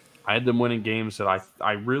 I had them winning games that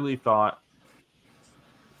I really thought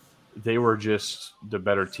they were just the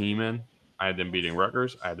better team in. I had them beating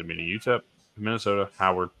Rutgers. I had them beating UTEP, Minnesota,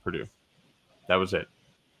 Howard, Purdue. That was it.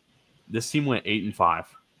 This team went 8-5.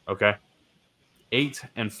 Okay,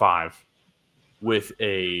 8-5 with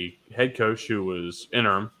a head coach who was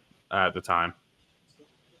interim at the time.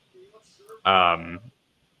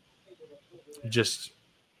 Just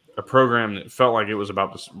a program that felt like it was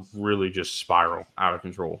about to really just spiral out of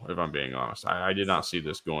control, if I'm being honest. I did not see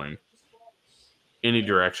this going any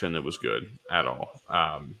direction that was good at all.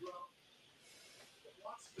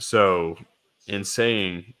 So in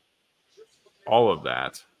saying all of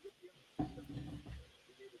that,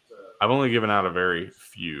 I've only given out a very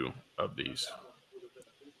few of these.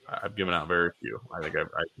 I've given out very few. I think I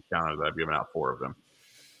counted that I've given out 4 of them.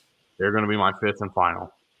 They're going to be my 5th and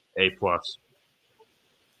final A+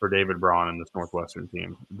 for David Braun and this Northwestern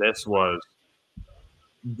team. This was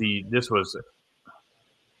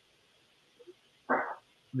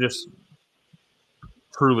just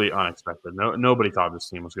truly unexpected. Nobody thought this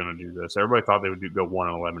team was going to do this. Everybody thought they would go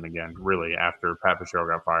 1-11 again, really, after Pat Fitzgerald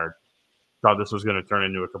got fired. Thought this was going to turn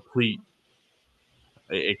into a complete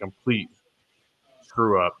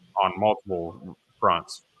screw up on multiple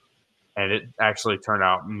fronts. And it actually turned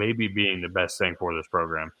out maybe being the best thing for this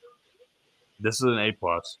program. This is an A+,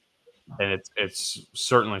 and it's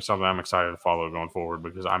certainly something I'm excited to follow going forward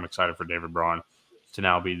because I'm excited for David Braun to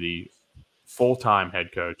now be the full-time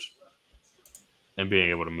head coach and being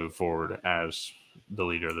able to move forward as the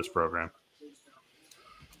leader of this program.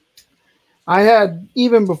 I had,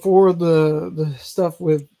 even before the stuff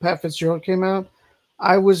with Pat Fitzgerald came out,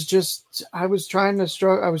 I was struggling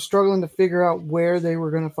to figure out where they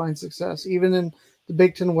were going to find success, even in the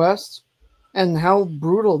Big Ten West, and how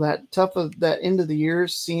brutal that end of the year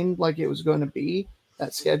seemed like it was going to be,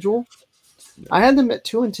 that schedule. I had them at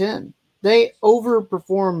 2-10. They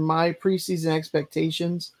overperformed my preseason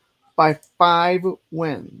expectations by 5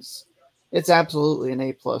 wins. It's absolutely an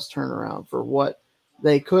A+ turnaround for what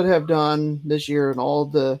they could have done this year and all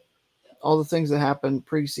the things that happened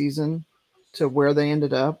preseason to where they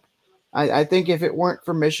ended up. I think if it weren't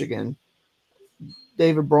for Michigan,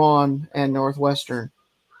 David Braun and Northwestern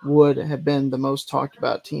would have been the most talked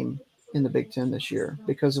about team in the Big Ten this year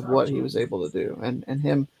because of what he was able to do. And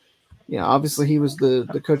him, obviously he was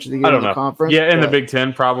the coach of the year in the conference. Yeah, in the Big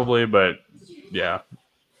Ten probably, but yeah,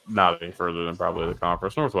 not any further than probably the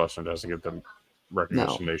conference. Northwestern doesn't get the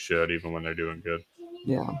recognition they should, even when they're doing good.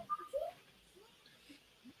 Yeah.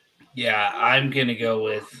 Yeah, I'm going to go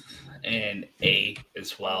with an A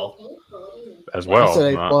as well. As well. I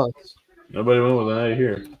said A+. Nobody went with an A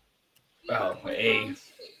here. Oh, A.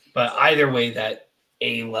 But either way, that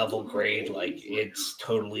A level grade, like, it's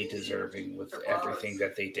totally deserving with everything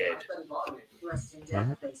that they did.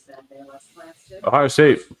 Ohio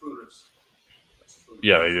State.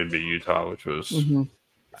 Yeah, they did beat Utah, which was, I mean,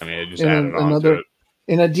 it just added on to it.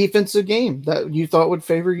 In a defensive game that you thought would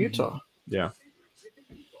favor Utah. Yeah.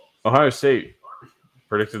 Ohio State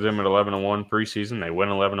predicted them at 11-1 preseason. They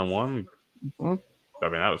went 11-1. I mean,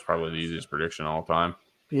 that was probably the easiest prediction all time.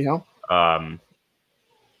 Yeah. I'm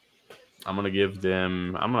gonna give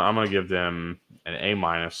them an A-.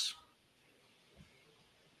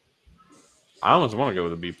 I almost want to go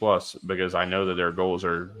with a B+ because I know that their goals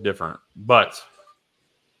are different, but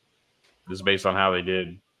this is based on how they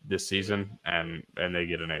did this season, and they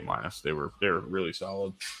get an A-. They're really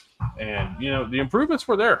solid, and the improvements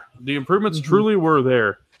were there. The improvements truly were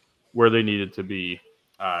there where they needed to be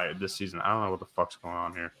this season. I don't know what the fuck's going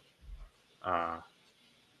on here.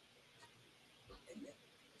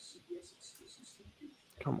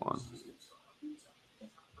 Come on.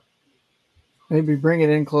 Maybe bring it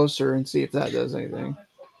in closer and see if that does anything.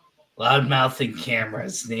 Loudmouthing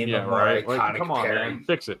cameras. Name a more iconic come on, pairing. man.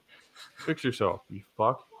 Fix it. Fix yourself, you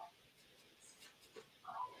fuck.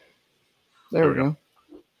 There we go.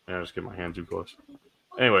 Yeah, I just get my hand too close.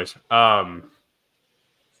 Anyways, as I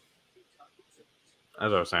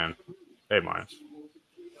was saying, A-.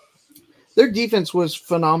 Their defense was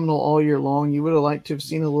phenomenal all year long. You would have liked to have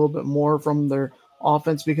seen a little bit more from their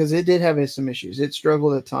offense because it did have some issues. It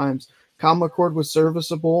struggled at times. Kyle McCord was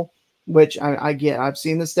serviceable, which I get. I've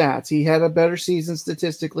seen the stats. He had a better season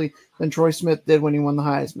statistically than Troy Smith did when he won the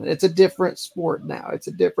Heisman. It's a different sport now. It's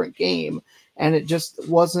a different game, and it just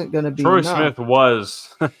wasn't going to be Troy enough. Smith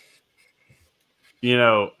was,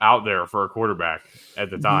 out there for a quarterback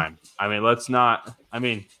at the time. I mean,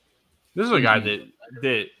 this is a guy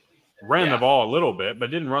that ran the ball a little bit,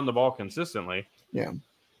 but didn't run the ball consistently. Yeah.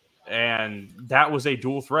 And that was a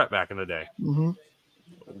dual threat back in the day. Mm-hmm.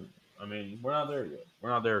 I mean, we're not there yet. We're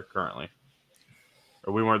not there currently.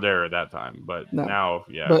 Or we weren't there at that time. But No. now,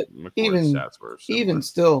 yeah. But McCord's stats were similar. even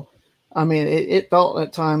still, I mean, it felt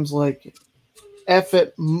at times like F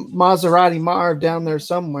it Maserati Marv down there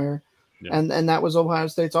somewhere. Yeah. And that was Ohio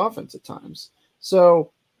State's offense at times.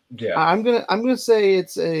 So Yeah. I'm gonna say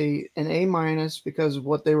it's an A- because of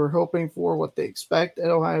what they were hoping for, what they expect at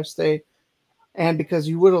Ohio State, and because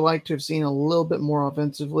you would have liked to have seen a little bit more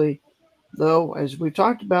offensively. Though, as we've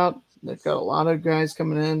talked about, they've got a lot of guys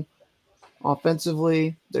coming in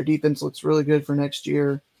offensively. Their defense looks really good for next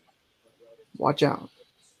year. Watch out.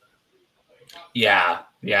 Yeah,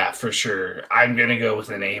 for sure. I'm gonna go with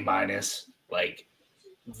an A-. Like,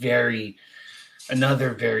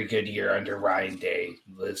 another very good year under Ryan Day.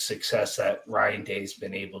 The success that Ryan Day's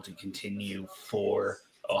been able to continue for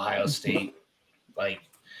Ohio State, like,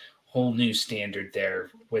 whole new standard there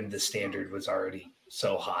when the standard was already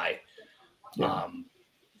so high. Yeah.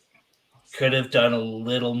 Could have done a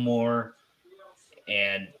little more,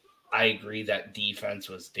 and I agree that defense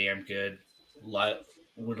was damn good.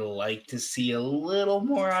 Would have liked to see a little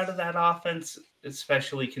more out of that offense,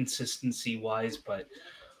 especially consistency-wise, but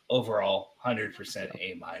overall, 100%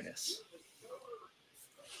 A-.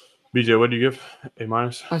 BJ, what do you give? A-?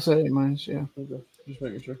 I said A-, yeah. Okay. Just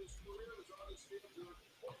making sure.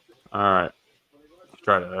 All right. Let's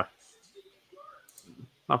try to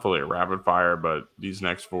not fully a rapid fire, but these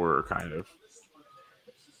next four are kind of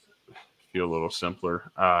feel a little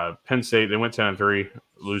simpler. Penn State, they went 10-3,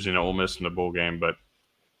 losing to Ole Miss in the bowl game, but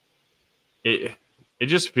it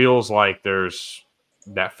just feels like there's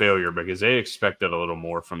that failure because they expected a little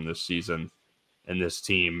more from this season and this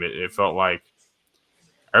team. It felt like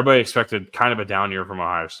everybody expected kind of a down year from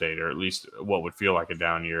Ohio State, or at least what would feel like a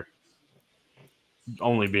down year.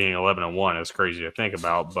 Only being 11-1 is crazy to think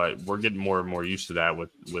about, but we're getting more and more used to that with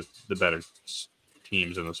the better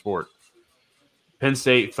teams in the sport. Penn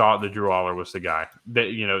State thought that Drew Aller was the guy.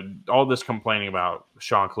 That all this complaining about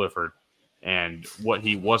Sean Clifford and what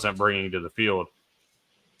he wasn't bringing to the field,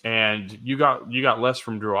 and you got less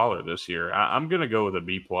from Drew Aller this year. I'm going to go with a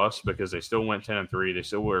B+ because they still went 10-3. They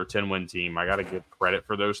still were a 10-win team. I got to give credit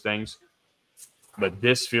for those things. But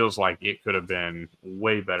this feels like it could have been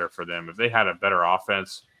way better for them. If they had a better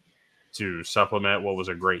offense to supplement what was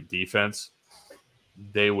a great defense,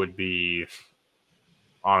 they would be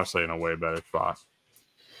honestly in a way better spot.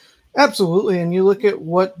 Absolutely. And you look at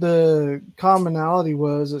what the commonality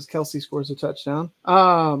was as Kelsey scores a touchdown.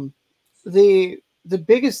 The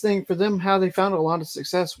biggest thing for them, how they found a lot of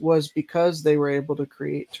success, was because they were able to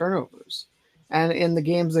create turnovers. And in the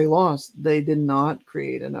games they lost, they did not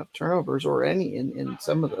create enough turnovers or any in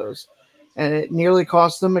some of those. And it nearly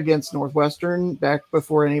cost them against Northwestern back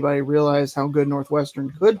before anybody realized how good Northwestern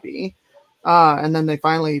could be. And then they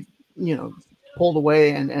finally, pulled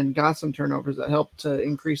away and got some turnovers that helped to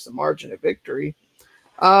increase the margin of victory.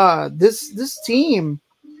 This team,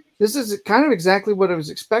 this is kind of exactly what I was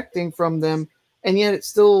expecting from them. And yet it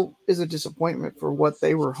still is a disappointment for what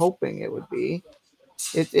they were hoping it would be.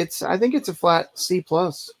 I think it's a flat C+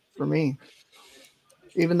 for me,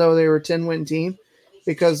 even though they were a 10-win team,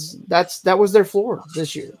 because that was their floor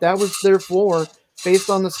this year. That was their floor based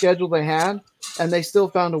on the schedule they had, and they still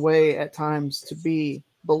found a way at times to be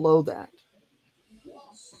below that.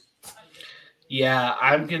 Yeah,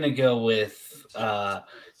 I'm gonna go with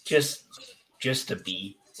just a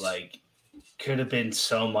B. Like, could have been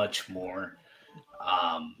so much more,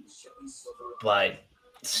 but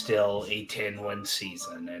still a 10-win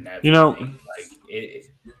season and everything.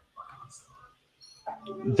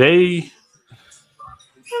 They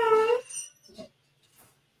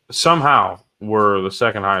somehow were the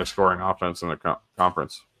second highest scoring offense in the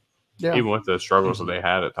conference, even with the struggles that they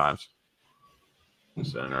had at times.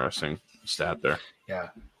 It's an interesting stat there. Yeah.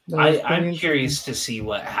 I'm curious to see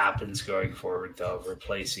what happens going forward, though,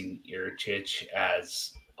 replacing Yurcich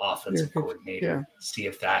as offensive coordinator. Yeah. See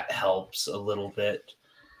if that helps a little bit.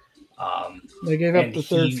 They gave up the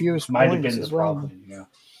third fewest points as well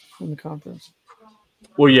in the conference.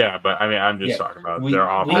 Well, yeah, but I mean, I'm just talking about their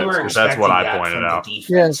offense because that's what I pointed out.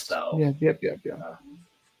 Yes. Though. Yeah. Yep.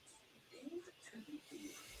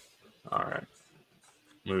 All right.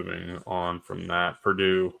 Moving on from that,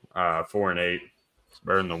 Purdue 4-8. It's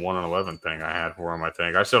better than the 1-11 thing I had for them. I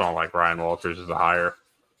think I still don't like Ryan Walters as a hire.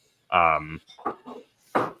 I'm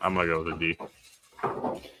gonna go with a D.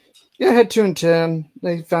 Yeah, I had 2-10.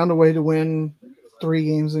 They found a way to win 3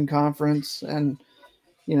 games in conference, and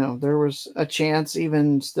there was a chance,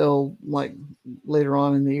 even still, like later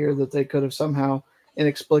on in the year, that they could have somehow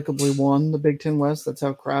inexplicably won the Big Ten West. That's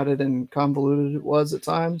how crowded and convoluted it was at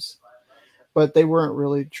times. But they weren't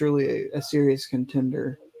really truly a serious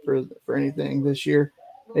contender for anything this year.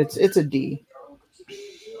 It's a D.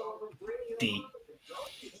 D.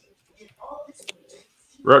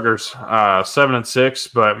 Rutgers,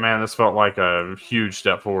 7-6, but man, this felt like a huge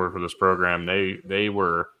step forward for this program. They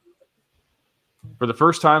were, for the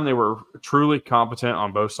first time, they were truly competent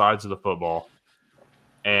on both sides of the football,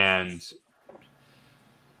 and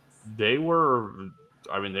they were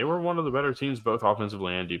one of the better teams both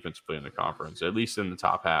offensively and defensively in the conference, at least in the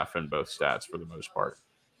top half in both stats for the most part.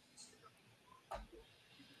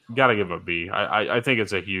 Got to give them a B. I think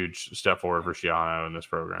it's a huge step forward for Schiano in this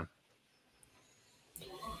program.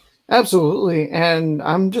 Absolutely. And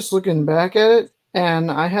I'm just looking back at it, and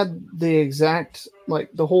I had the exact,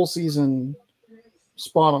 the whole season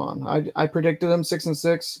spot on. I predicted them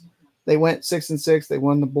 6-6. They went 6-6. They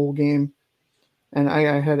won the bowl game. And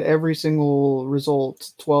I had every single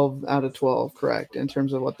result 12 out of 12 correct in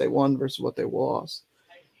terms of what they won versus what they lost.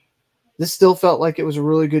 This still felt like it was a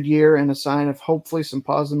really good year and a sign of hopefully some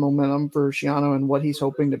positive momentum for Schiano and what he's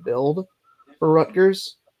hoping to build for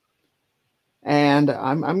Rutgers. And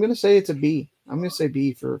I'm going to say it's a B. I'm going to say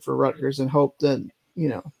B for Rutgers and hope that,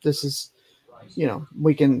 this is,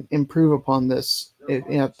 we can improve upon this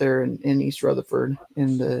out there in East Rutherford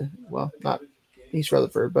not East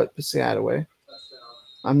Rutherford, but Piscataway.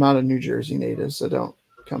 I'm not a New Jersey native, so don't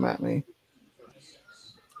come at me.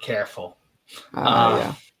 Careful.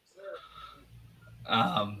 Yeah.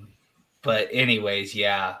 But anyways,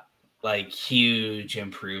 yeah, huge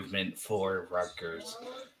improvement for Rutgers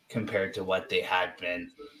compared to what they had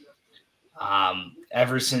been.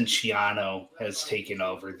 Ever since Schiano has taken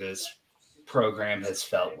over, this program has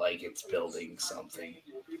felt like it's building something.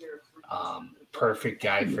 Perfect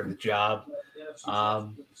guy for the job.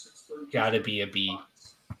 Gotta be a B.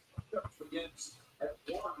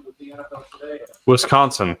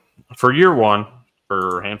 Wisconsin, for year one,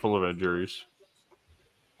 for a handful of injuries,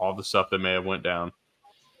 all the stuff that may have went down,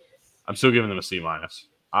 I'm still giving them a C-.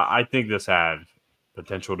 I think this had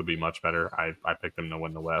potential to be much better. I picked them to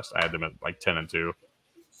win the West. I had them at 10-2.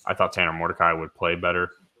 I thought Tanner Mordecai would play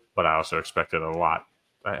better, but I also expected a lot.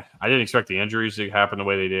 I didn't expect the injuries to happen the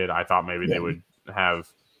way they did. I thought maybe they would have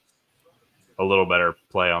a little better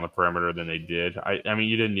play on the perimeter than they did. I mean,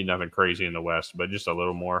 you didn't need nothing crazy in the West, but just a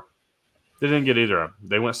little more. They didn't get either of them.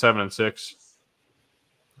 They went 7-6.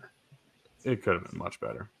 It could have been much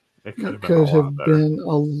better. It could have been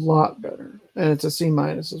a lot better. And it's a C-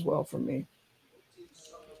 as well for me.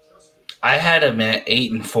 I had them at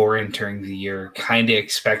 8-4 entering the year, kind of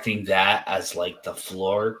expecting that as the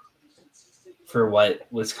floor for what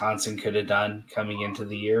Wisconsin could have done coming into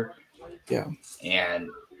the year. Yeah. And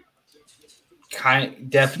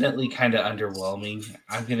definitely kind of underwhelming.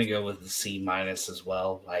 I'm going to go with the C- as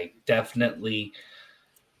well. Definitely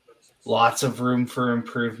lots of room for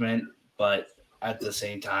improvement, but at the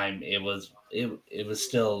same time, it was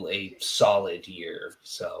still a solid year.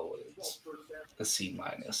 So it's a C-.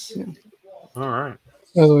 Yeah. All right.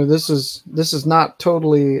 By the way, this is not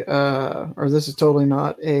totally this is totally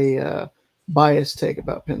not a biased take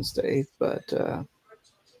about Penn State, but it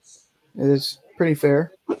is pretty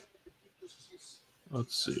fair.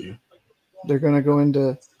 Let's see. They're going to go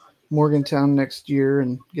into Morgantown next year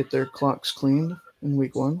and get their clocks cleaned in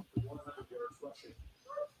week 1.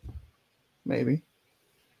 Maybe.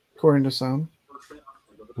 According to some.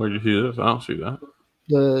 Where did you see this? I don't see that.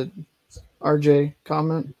 The RJ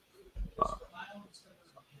comment.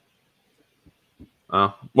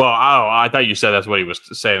 I thought you said that's what he was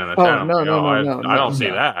saying in the channel. No, I don't see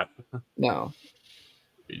that. No.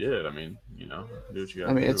 He did. I mean, do what you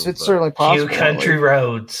got. It's certainly possible. Country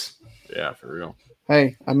roads. Yeah, for real.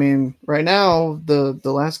 Hey, I mean, right now, the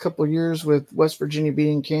last couple of years with West Virginia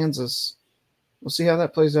beating Kansas, we'll see how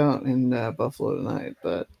that plays out in Buffalo tonight.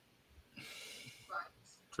 But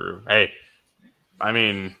true. Hey, I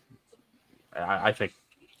mean, I think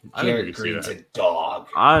Garrett Green's a dog.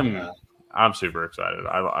 I'm super excited.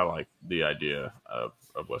 I like the idea of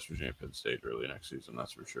West Virginia Penn State early next season.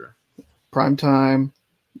 That's for sure. Prime time,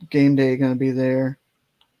 game day going to be there.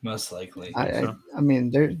 Most likely. I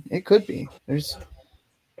mean, it could be. There's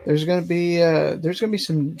going to be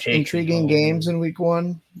some intriguing games in week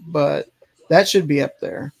 1, but that should be up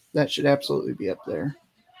there. That should absolutely be up there.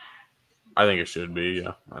 I think it should be.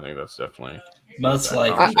 Yeah, I think that's definitely most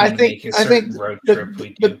likely. I think road trip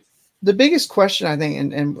we do. The biggest question, I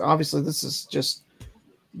think, and obviously this is just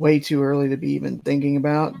way too early to be even thinking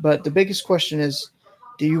about, but the biggest question is,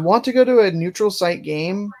 do you want to go to a neutral site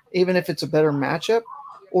game, even if it's a better matchup,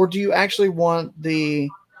 or do you actually want the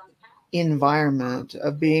environment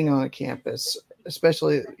of being on a campus,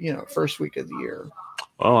 especially first week of the year.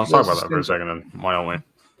 Well, let's talk about that for a second then. Wyoming.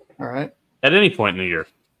 All right. At any point in the year,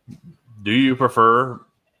 do you prefer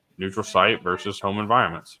neutral site versus home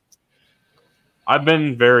environments? I've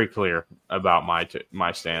been very clear about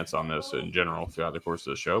my stance on this in general throughout the course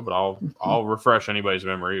of the show, but I'll refresh anybody's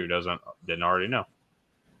memory who didn't already know.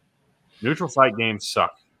 Neutral site games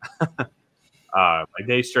suck.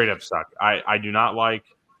 They straight up suck. I do not like.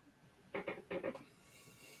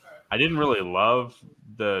 I didn't really love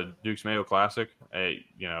the Dukes Mayo Classic. I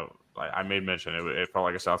made mention it felt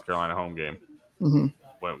like a South Carolina home game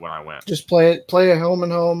when I went. Just play a home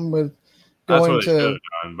and home with going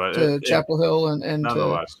to Chapel Hill and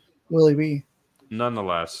to Willie B.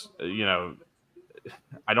 Nonetheless,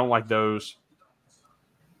 I don't like those.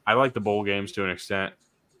 I like the bowl games to an extent.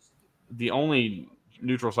 The only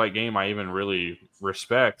neutral site game I even really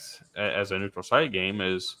respect as a neutral site game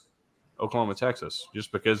is Oklahoma, Texas,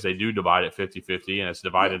 just because they do divide it 50-50, and it's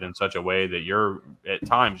divided in such a way that at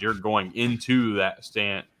times you're going into that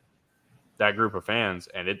group of fans,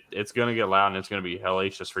 and it's going to get loud and it's going to be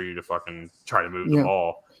hellacious for you to fucking try to move the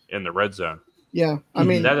ball in the red zone. Yeah. I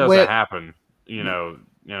mean, that doesn't happen,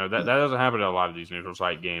 that doesn't happen in a lot of these neutral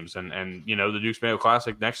site games. And the Dukes Mayo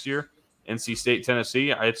Classic next year, NC State,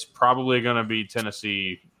 Tennessee, it's probably going to be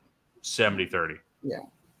Tennessee 70-30. Yeah.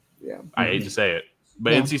 Yeah. I hate to say it,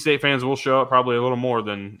 but NC State fans will show up probably a little more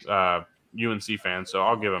than UNC fans. So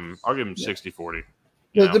I'll give them 60-40.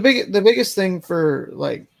 The biggest thing for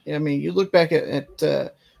you look back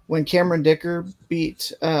at when Cameron Dicker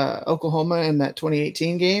beat Oklahoma in that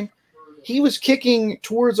 2018 game, he was kicking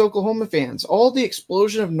towards Oklahoma fans. All the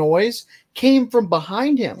explosion of noise came from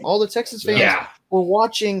behind him. All the Texas fans were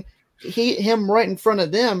watching him right in front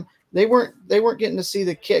of them. They weren't getting to see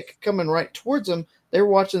the kick coming right towards them. They were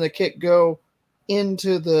watching the kick go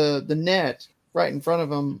into the net right in front of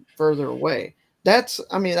them further away. That's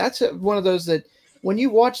one of those that when you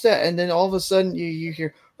watch that and then all of a sudden you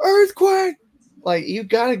hear earthquake, you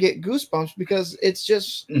got to get goosebumps because it's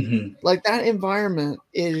just that environment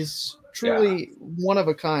is truly one of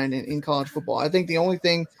a kind in college football. I think the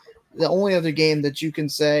only other game that you can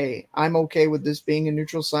say I'm okay with this being a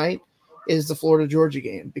neutral site is the Florida-Georgia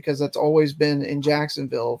game, because that's always been in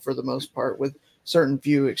Jacksonville for the most part, with certain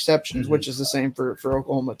few exceptions, which is the same for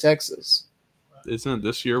Oklahoma, Texas. Isn't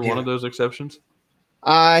this year one of those exceptions?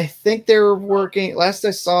 I think they're working. Last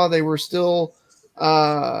I saw, they were still.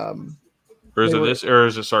 Or is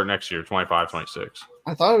it start next year, 25, 26?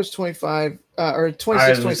 I thought it was 25 or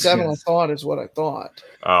 26, 27. I thought is what I thought.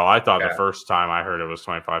 Oh, I thought the first time I heard it was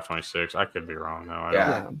 25, 26. I could be wrong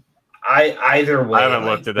though. Either way, I haven't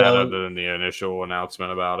looked at that other than the initial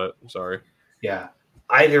announcement about it. Sorry. Yeah.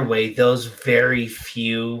 Either way, those very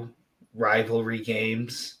few rivalry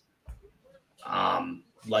games,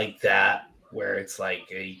 like that, where it's like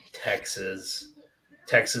a Texas,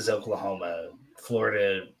 Oklahoma,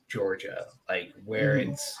 Florida, Georgia, where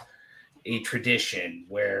it's a tradition,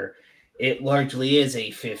 where it largely is a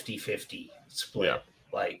 50-50 split.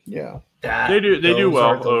 That they do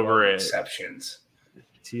well over it. Exceptions.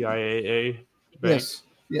 TIAA. Yes.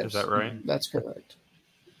 Is that right? That's correct.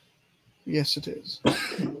 Yes, it is.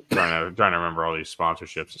 trying to remember all these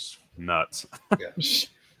sponsorships is nuts.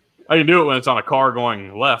 I can do it when it's on a car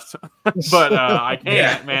going left, but I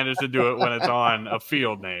can't manage to do it when it's on a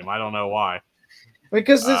field name. I don't know why.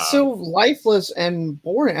 Because it's so lifeless and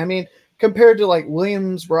boring. I mean, compared to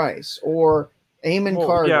Williams-Brice or Amon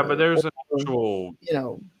Carter. Yeah, but there's an actual,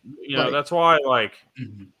 that's why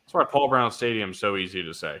that's why Paul Brown Stadium is so easy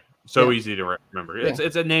to say. So easy to remember.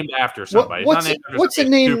 It's a named after somebody. What's it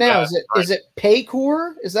named now? Is it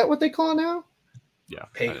Paycor? Is that what they call it now? Yeah,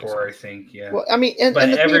 Paycor, I think. Yeah. Well, I mean, and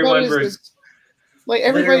the thing about it is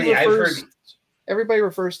everybody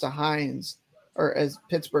refers to Heinz or as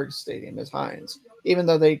Pittsburgh Stadium as Heinz, even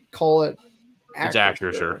though they call it. It's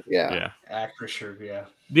Acrisure. Yeah. Acrisure. Yeah.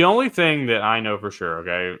 The only thing that I know for sure,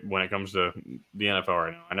 when it comes to the NFL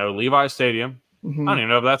right now, I know Levi's Stadium. I don't even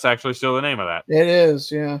know if that's actually still the name of that. It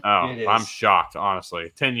is, yeah. Oh, I'm shocked,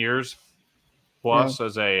 honestly. 10 years plus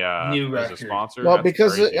as a sponsor. Well,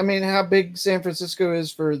 because how big San Francisco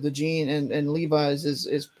is for the Gene and Levi's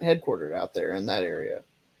is headquartered out there in that area.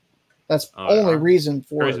 That's the only reason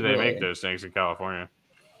for crazy it. They make those things in California.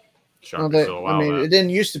 It didn't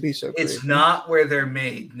used to be so crazy. It's not where they're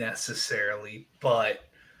made necessarily, but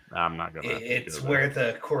I'm not gonna. It's where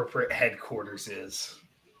the corporate headquarters is.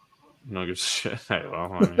 No good shit. Hey,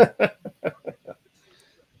 well,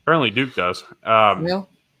 apparently Duke does.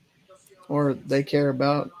 Or they care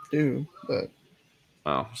about Duke, but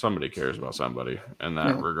somebody cares about somebody in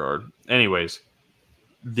that regard. Anyways,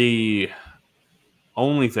 The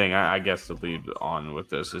only thing I guess to lead on with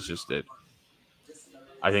this is just that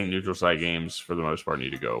I think neutral site games for the most part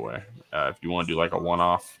need to go away. If you want to do like a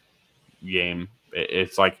one-off game,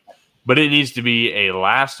 it's like, but it needs to be a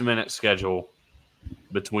last-minute schedule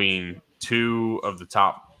between two of the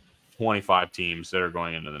top 25 teams that are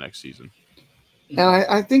going into the next season. And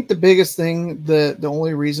I think the biggest thing, the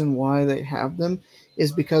only reason why they have them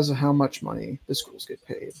is because of how much money the schools get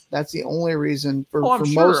paid. That's the only reason for most of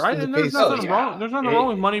the There's cases. nothing wrong. There's nothing wrong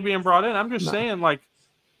with money being brought in. I'm just saying, like,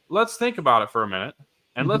 let's think about it for a minute,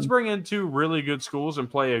 and let's bring in two really good schools and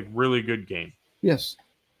play a really good game. Yes.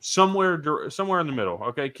 Somewhere in the middle.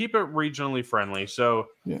 Okay, keep it regionally friendly. So,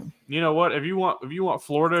 you know what? If you want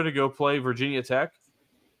Florida to go play Virginia Tech,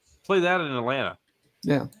 play that in Atlanta.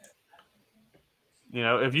 Yeah. You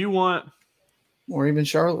know, if you want, or even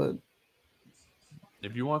Charlotte.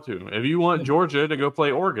 If you want Georgia to go play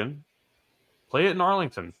Oregon, play it in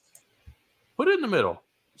Arlington. Put it in the middle.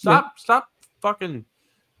 Stop fucking.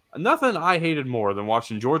 Nothing I hated more than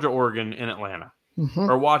watching Georgia, Oregon in Atlanta,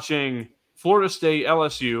 or watching Florida State,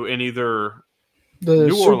 LSU in either the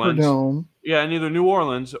New Orleans, Superdome. Yeah, in either New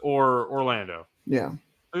Orleans or Orlando. Yeah,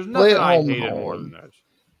 there's nothing I hated more than that.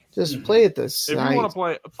 Just play at this. If you want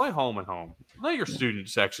to play home and home. Let your student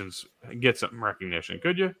sections get some recognition,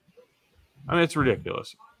 could you? I mean, it's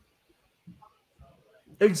ridiculous.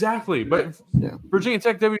 Exactly, but Virginia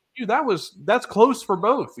Tech WU, that's close for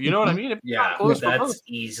both. You know what I mean? That's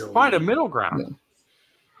easily find a middle ground.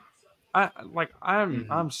 Yeah.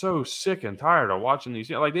 I'm so sick and tired of watching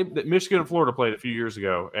these. Like Michigan and Florida played a few years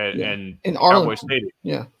ago, and in Cowboy Stadium.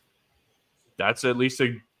 Yeah, that's at least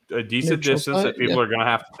a decent neutral distance site, that people are going to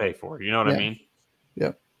have to pay for. You know what I mean?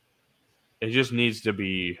 Yeah. It just needs to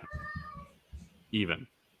be even.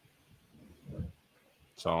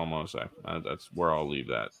 That's all I'm going to say. That's where I'll leave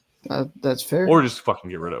that. That's fair. Or just fucking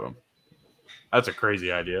get rid of them. That's a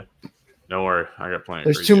crazy idea. Don't worry, I got plenty.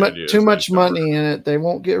 There's too much money in it. They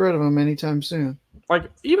won't get rid of them anytime soon. Like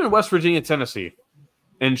even West Virginia, Tennessee,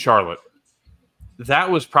 in Charlotte, that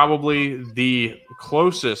was probably the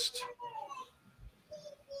closest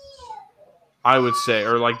I would say,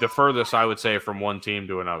 or like the furthest I would say from one team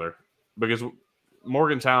to another, because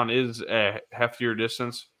Morgantown is a heftier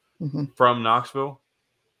distance from Knoxville.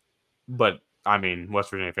 But I mean,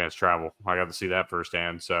 West Virginia fans travel. I got to see that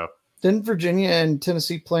firsthand. So didn't Virginia and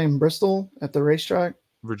Tennessee play in Bristol at the racetrack?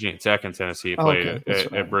 Virginia Tech and Tennessee played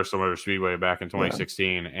at Bristol Motor Speedway back in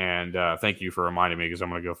 2016. And thank you for reminding me, because I'm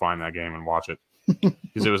going to go find that game and watch it,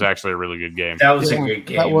 because it was actually a really good game. That was a good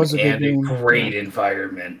game. That was a good game. A great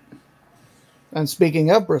environment. And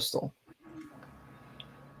speaking of Bristol,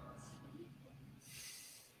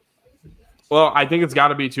 well, I think it's got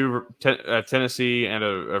to be Tennessee and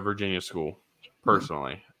a Virginia school,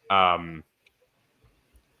 personally.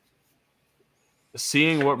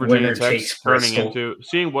 Seeing what Virginia Tech's turning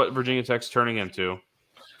into,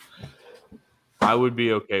 I would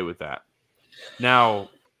be okay with that. Now,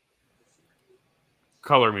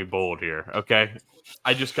 color me bold here, okay?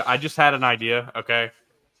 I just had an idea, okay?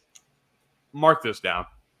 Mark this down.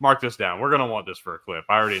 We're going to want this for a clip.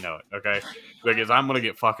 I already know it, okay? Because I'm going to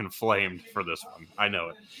get fucking flamed for this one. I know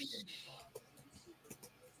it.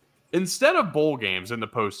 Instead of bowl games in the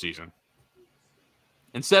postseason,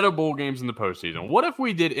 what if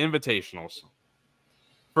we did invitationals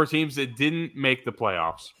for teams that didn't make the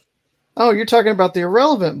playoffs? Oh, you're talking about the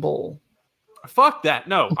Irrelevant Bowl. Fuck that.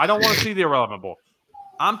 No, I don't want to see the Irrelevant Bowl.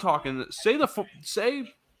 I'm talking,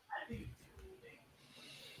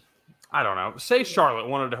 I don't know. Say Charlotte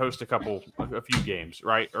wanted to host a few games,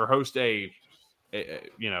 right? Or host a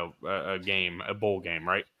game, a bowl game,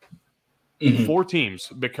 right? 4 teams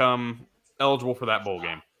become eligible for that bowl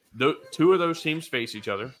game. 2 of those teams face each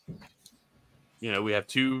other. You know, we have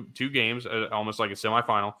two games, almost like a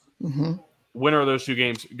semifinal. Winner of those 2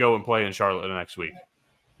 games go and play in Charlotte the next week.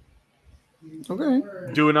 Okay.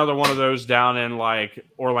 Do another one of those down in like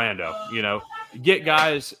Orlando. You know, get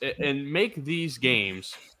guys and make these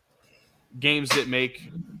games that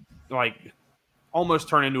make like almost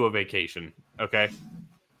turn into a vacation. Okay.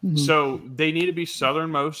 So they need to be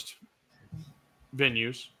southernmost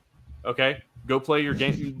venues. Okay. Go play your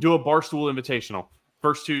game. Do a Barstool Invitational.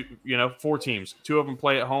 First 2, 4 teams. 2 of them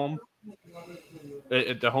play at home.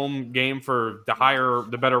 At the home game for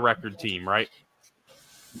the better record team, right?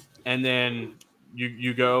 And then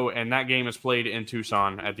you go, and that game is played in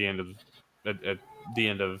Tucson at the end of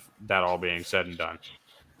that all being said and done.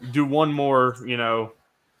 Do one more,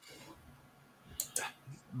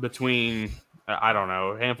 between, I don't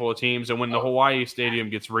know, a handful of teams. And when the Hawaii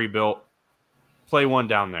Stadium gets rebuilt, play one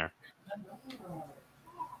down there.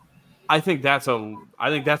 I think that's an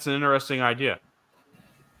interesting idea.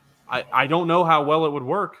 I don't know how well it would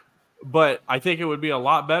work, but I think it would be a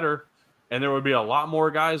lot better, and there would be a lot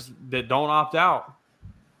more guys that don't opt out.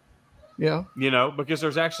 Yeah. Because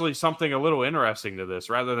there's actually something a little interesting to this,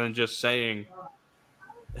 rather than just saying,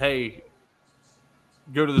 hey,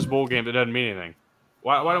 go to this bowl game that doesn't mean anything.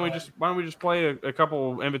 Why don't we just play a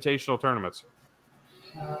couple invitational tournaments?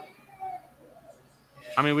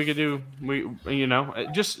 I mean, we could do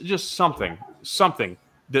just something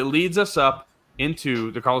that leads us up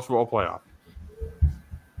into the college football playoff.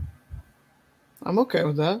 I'm okay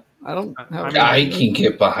with that. I can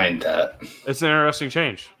get behind that. It's an interesting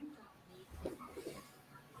change.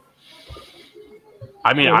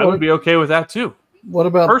 I mean, I would be okay with that too. What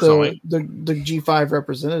about the G5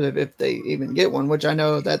 representative, if they even get one, which I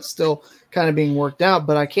know that's still kind of being worked out,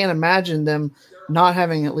 but I can't imagine them not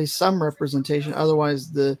having at least some representation.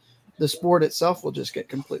 Otherwise, the sport itself will just get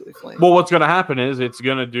completely flamed. Well, what's going to happen is it's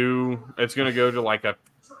going to go to like a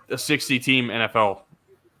 60-team NFL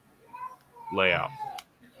layout.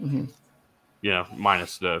 Mm-hmm.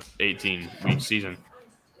 Minus the 18-week season.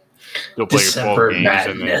 You'll play December your 12 games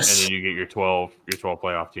and madness. then you get your 12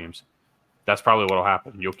 playoff teams. That's probably what will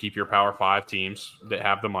happen. You'll keep your Power 5 teams that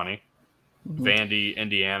have the money. Mm-hmm. Vandy,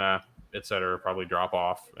 Indiana, et cetera, probably drop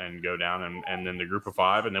off and go down, and then the group of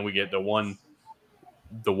 5, and then we get the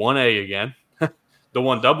 1A again. The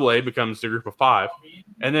 1 AA becomes the group of 5,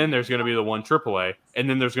 and then there's going to be the 1 AAA, and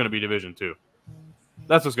then there's going to be Division 2.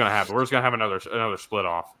 That's what's going to happen. We're just going to have another split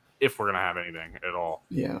off, if we're going to have anything at all.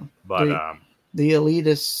 Yeah. But the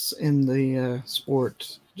elitists in the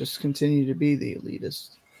sport just continue to be the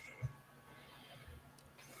elitists.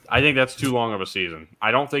 I think that's too long of a season.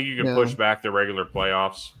 I don't think you can push back the regular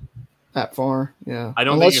playoffs that far. Yeah, I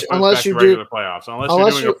don't think you can push back the regular playoffs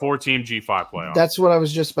unless you're doing a 4-team G5 playoff. That's what I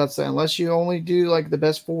was just about to say. Unless you only do like the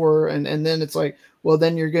best 4, and then it's like, well,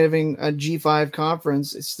 then you're giving a G5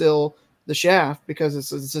 conference. It's still the shaft because it's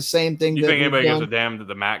the same thing. You think anybody gives a damn that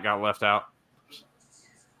the MAC got left out?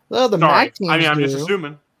 Well, the MAC teams I'm do. just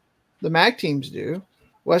assuming. The MAC teams do.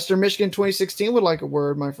 Western Michigan 2016 would like a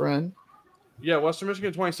word, my friend. Yeah, Western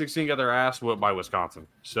Michigan 2016 got their ass whooped by Wisconsin.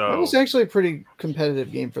 So that was actually a pretty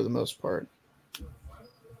competitive game for the most part.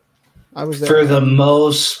 I was there for the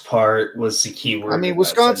most part was the key word. I mean,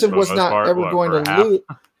 Wisconsin was not ever going to lose.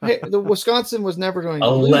 Hey, the Wisconsin was never going to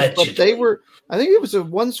lose, but they were. I think it was a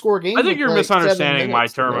 1-score game. I think you're misunderstanding my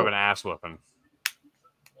term of an ass whooping.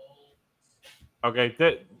 Okay,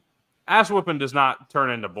 that ass whooping does not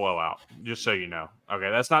turn into blowout. Just so you know.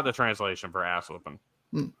 Okay, that's not the translation for ass whooping.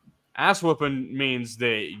 Ass whooping means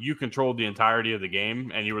that you controlled the entirety of the game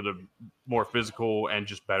and you were the more physical and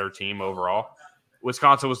just better team overall.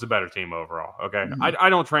 Wisconsin was the better team overall. Okay. Mm-hmm. I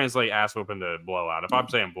don't translate ass whooping to blowout. If I'm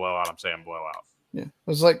saying blowout, I'm saying blowout. Yeah. It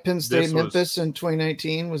was like Penn State Memphis in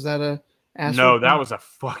 2019. Was that a ass No, whooping? That was a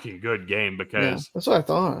fucking good game because that's what I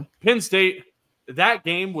thought. Penn State, that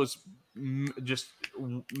game was just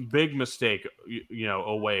big mistake,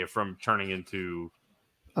 away from turning into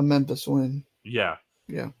a Memphis win. Yeah.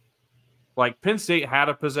 Yeah. Like Penn State had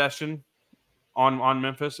a possession on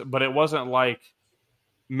Memphis, but it wasn't like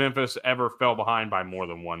Memphis ever fell behind by more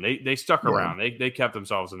than one. They stuck around. They kept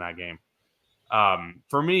themselves in that game.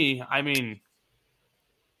 For me, I mean,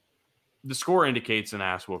 the score indicates an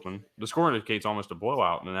ass whooping. The score indicates almost a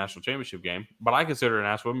blowout in the national championship game, but I consider it an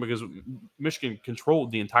ass whooping because Michigan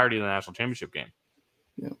controlled the entirety of the national championship game.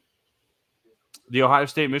 Yeah. The Ohio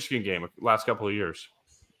State-Michigan game last couple of years,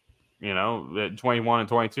 21 and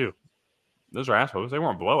 22. Those are assholes. They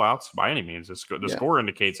weren't blowouts by any means. The score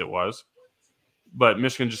indicates it was, but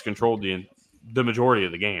Michigan just controlled the majority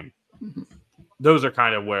of the game. Mm-hmm. Those are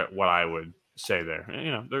kind of what I would say there.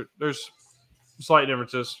 There's slight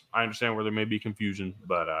differences. I understand where there may be confusion,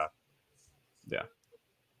 but yeah.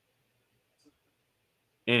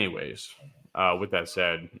 Anyways, with that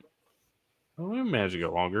said, we managed to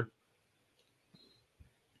go longer.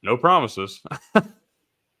 No promises.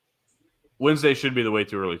 Wednesday should be the way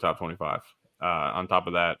too early top 25. On top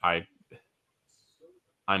of that,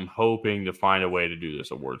 I'm hoping to find a way to do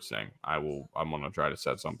this awards thing. I'm going to try to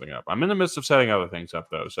set something up. I'm in the midst of setting other things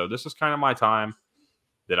up though, so this is kind of my time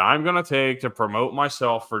that I'm going to take to promote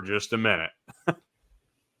myself for just a minute.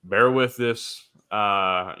 Bear with this.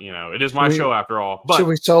 It is my show after all. But should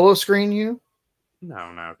we solo screen you?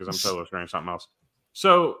 No, because I'm solo screening something else.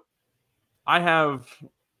 So I have,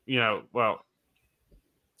 so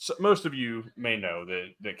most of you may know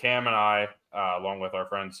that Cam and I, along with our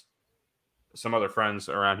friends, some other friends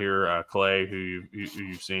around here, Clay, who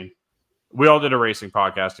you've seen, we all did a racing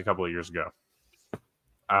podcast a couple of years ago.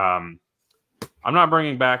 I'm not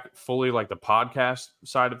bringing back fully like the podcast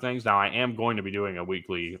side of things. Now I am going to be doing a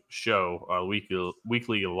weekly show, a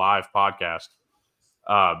weekly live podcast.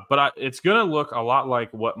 But it's going to look a lot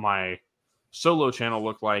like what my solo channel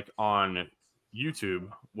looked like on YouTube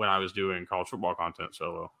when I was doing college football content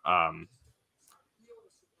solo.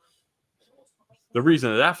 The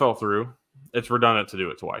reason that fell through, it's redundant to do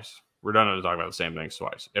it twice. Redundant to talk about the same things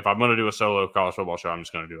twice. If I'm going to do a solo college football show, I'm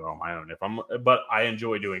just going to do it on my own. But I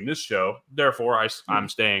enjoy doing this show. Therefore, I'm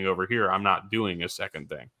staying over here. I'm not doing a second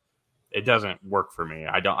thing. It doesn't work for me.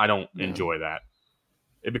 I don't enjoy that.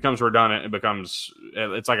 It becomes redundant.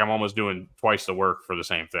 It's like I'm almost doing twice the work for the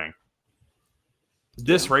same thing.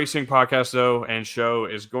 This racing podcast though and show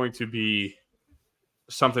is going to be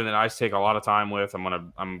something that I take a lot of time with.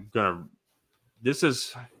 This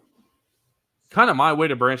is kind of my way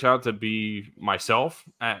to branch out to be myself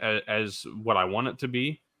as what I want it to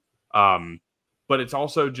be. But it's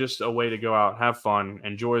also just a way to go out, have fun,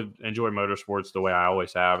 enjoy motorsports the way I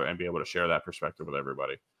always have, and be able to share that perspective with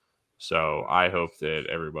everybody. So I hope that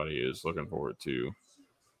everybody is looking forward to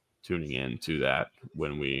tuning in to that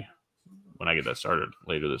when I get that started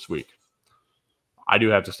later this week. I do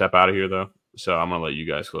have to step out of here though, so I'm going to let you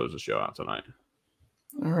guys close the show out tonight.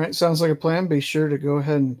 All right. Sounds like a plan. Be sure to go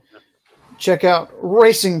ahead and check out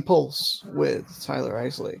Racing Pulse with Tyler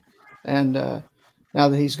Isley. And now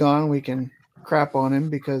that he's gone, we can crap on him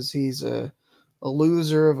because he's a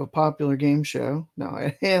loser of a popular game show.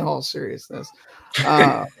 No, in all seriousness.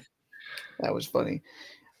 That was funny.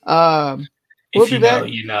 We'll be back.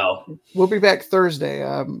 We'll be back Thursday.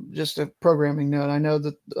 Just a programming note. I know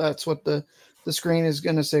that's what the screen is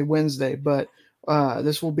going to say Wednesday, but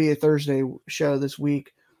this will be a Thursday show this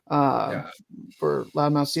week. For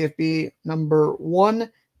Loudmouth CFB number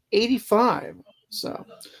 185. So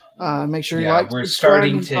make sure you like. We're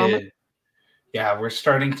starting to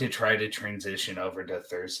try to transition over to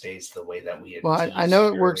Thursdays the way that we had. Well, I know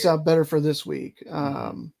it works out better for this week,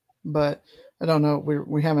 but I don't know.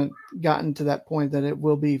 We haven't gotten to that point that it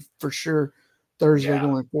will be for sure Thursday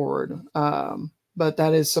going forward. But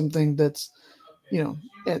that is something that's,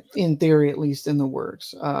 in theory, at least in the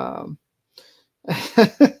works.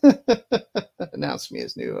 Announce me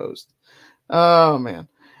as new host. Oh man.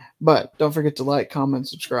 But don't forget to like, comment,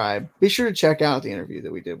 subscribe. Be sure to check out the interview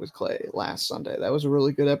that we did with Clay last Sunday. That was a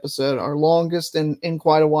really good episode. Our longest in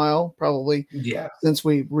quite a while, probably since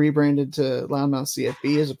we rebranded to Loudmouth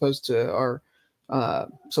CFB as opposed to our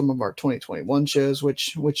some of our 2021 shows,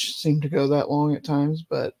 which seem to go that long at times.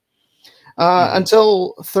 But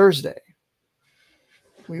until Thursday,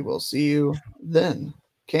 we will see you then.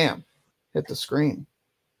 Cam, hit the screen.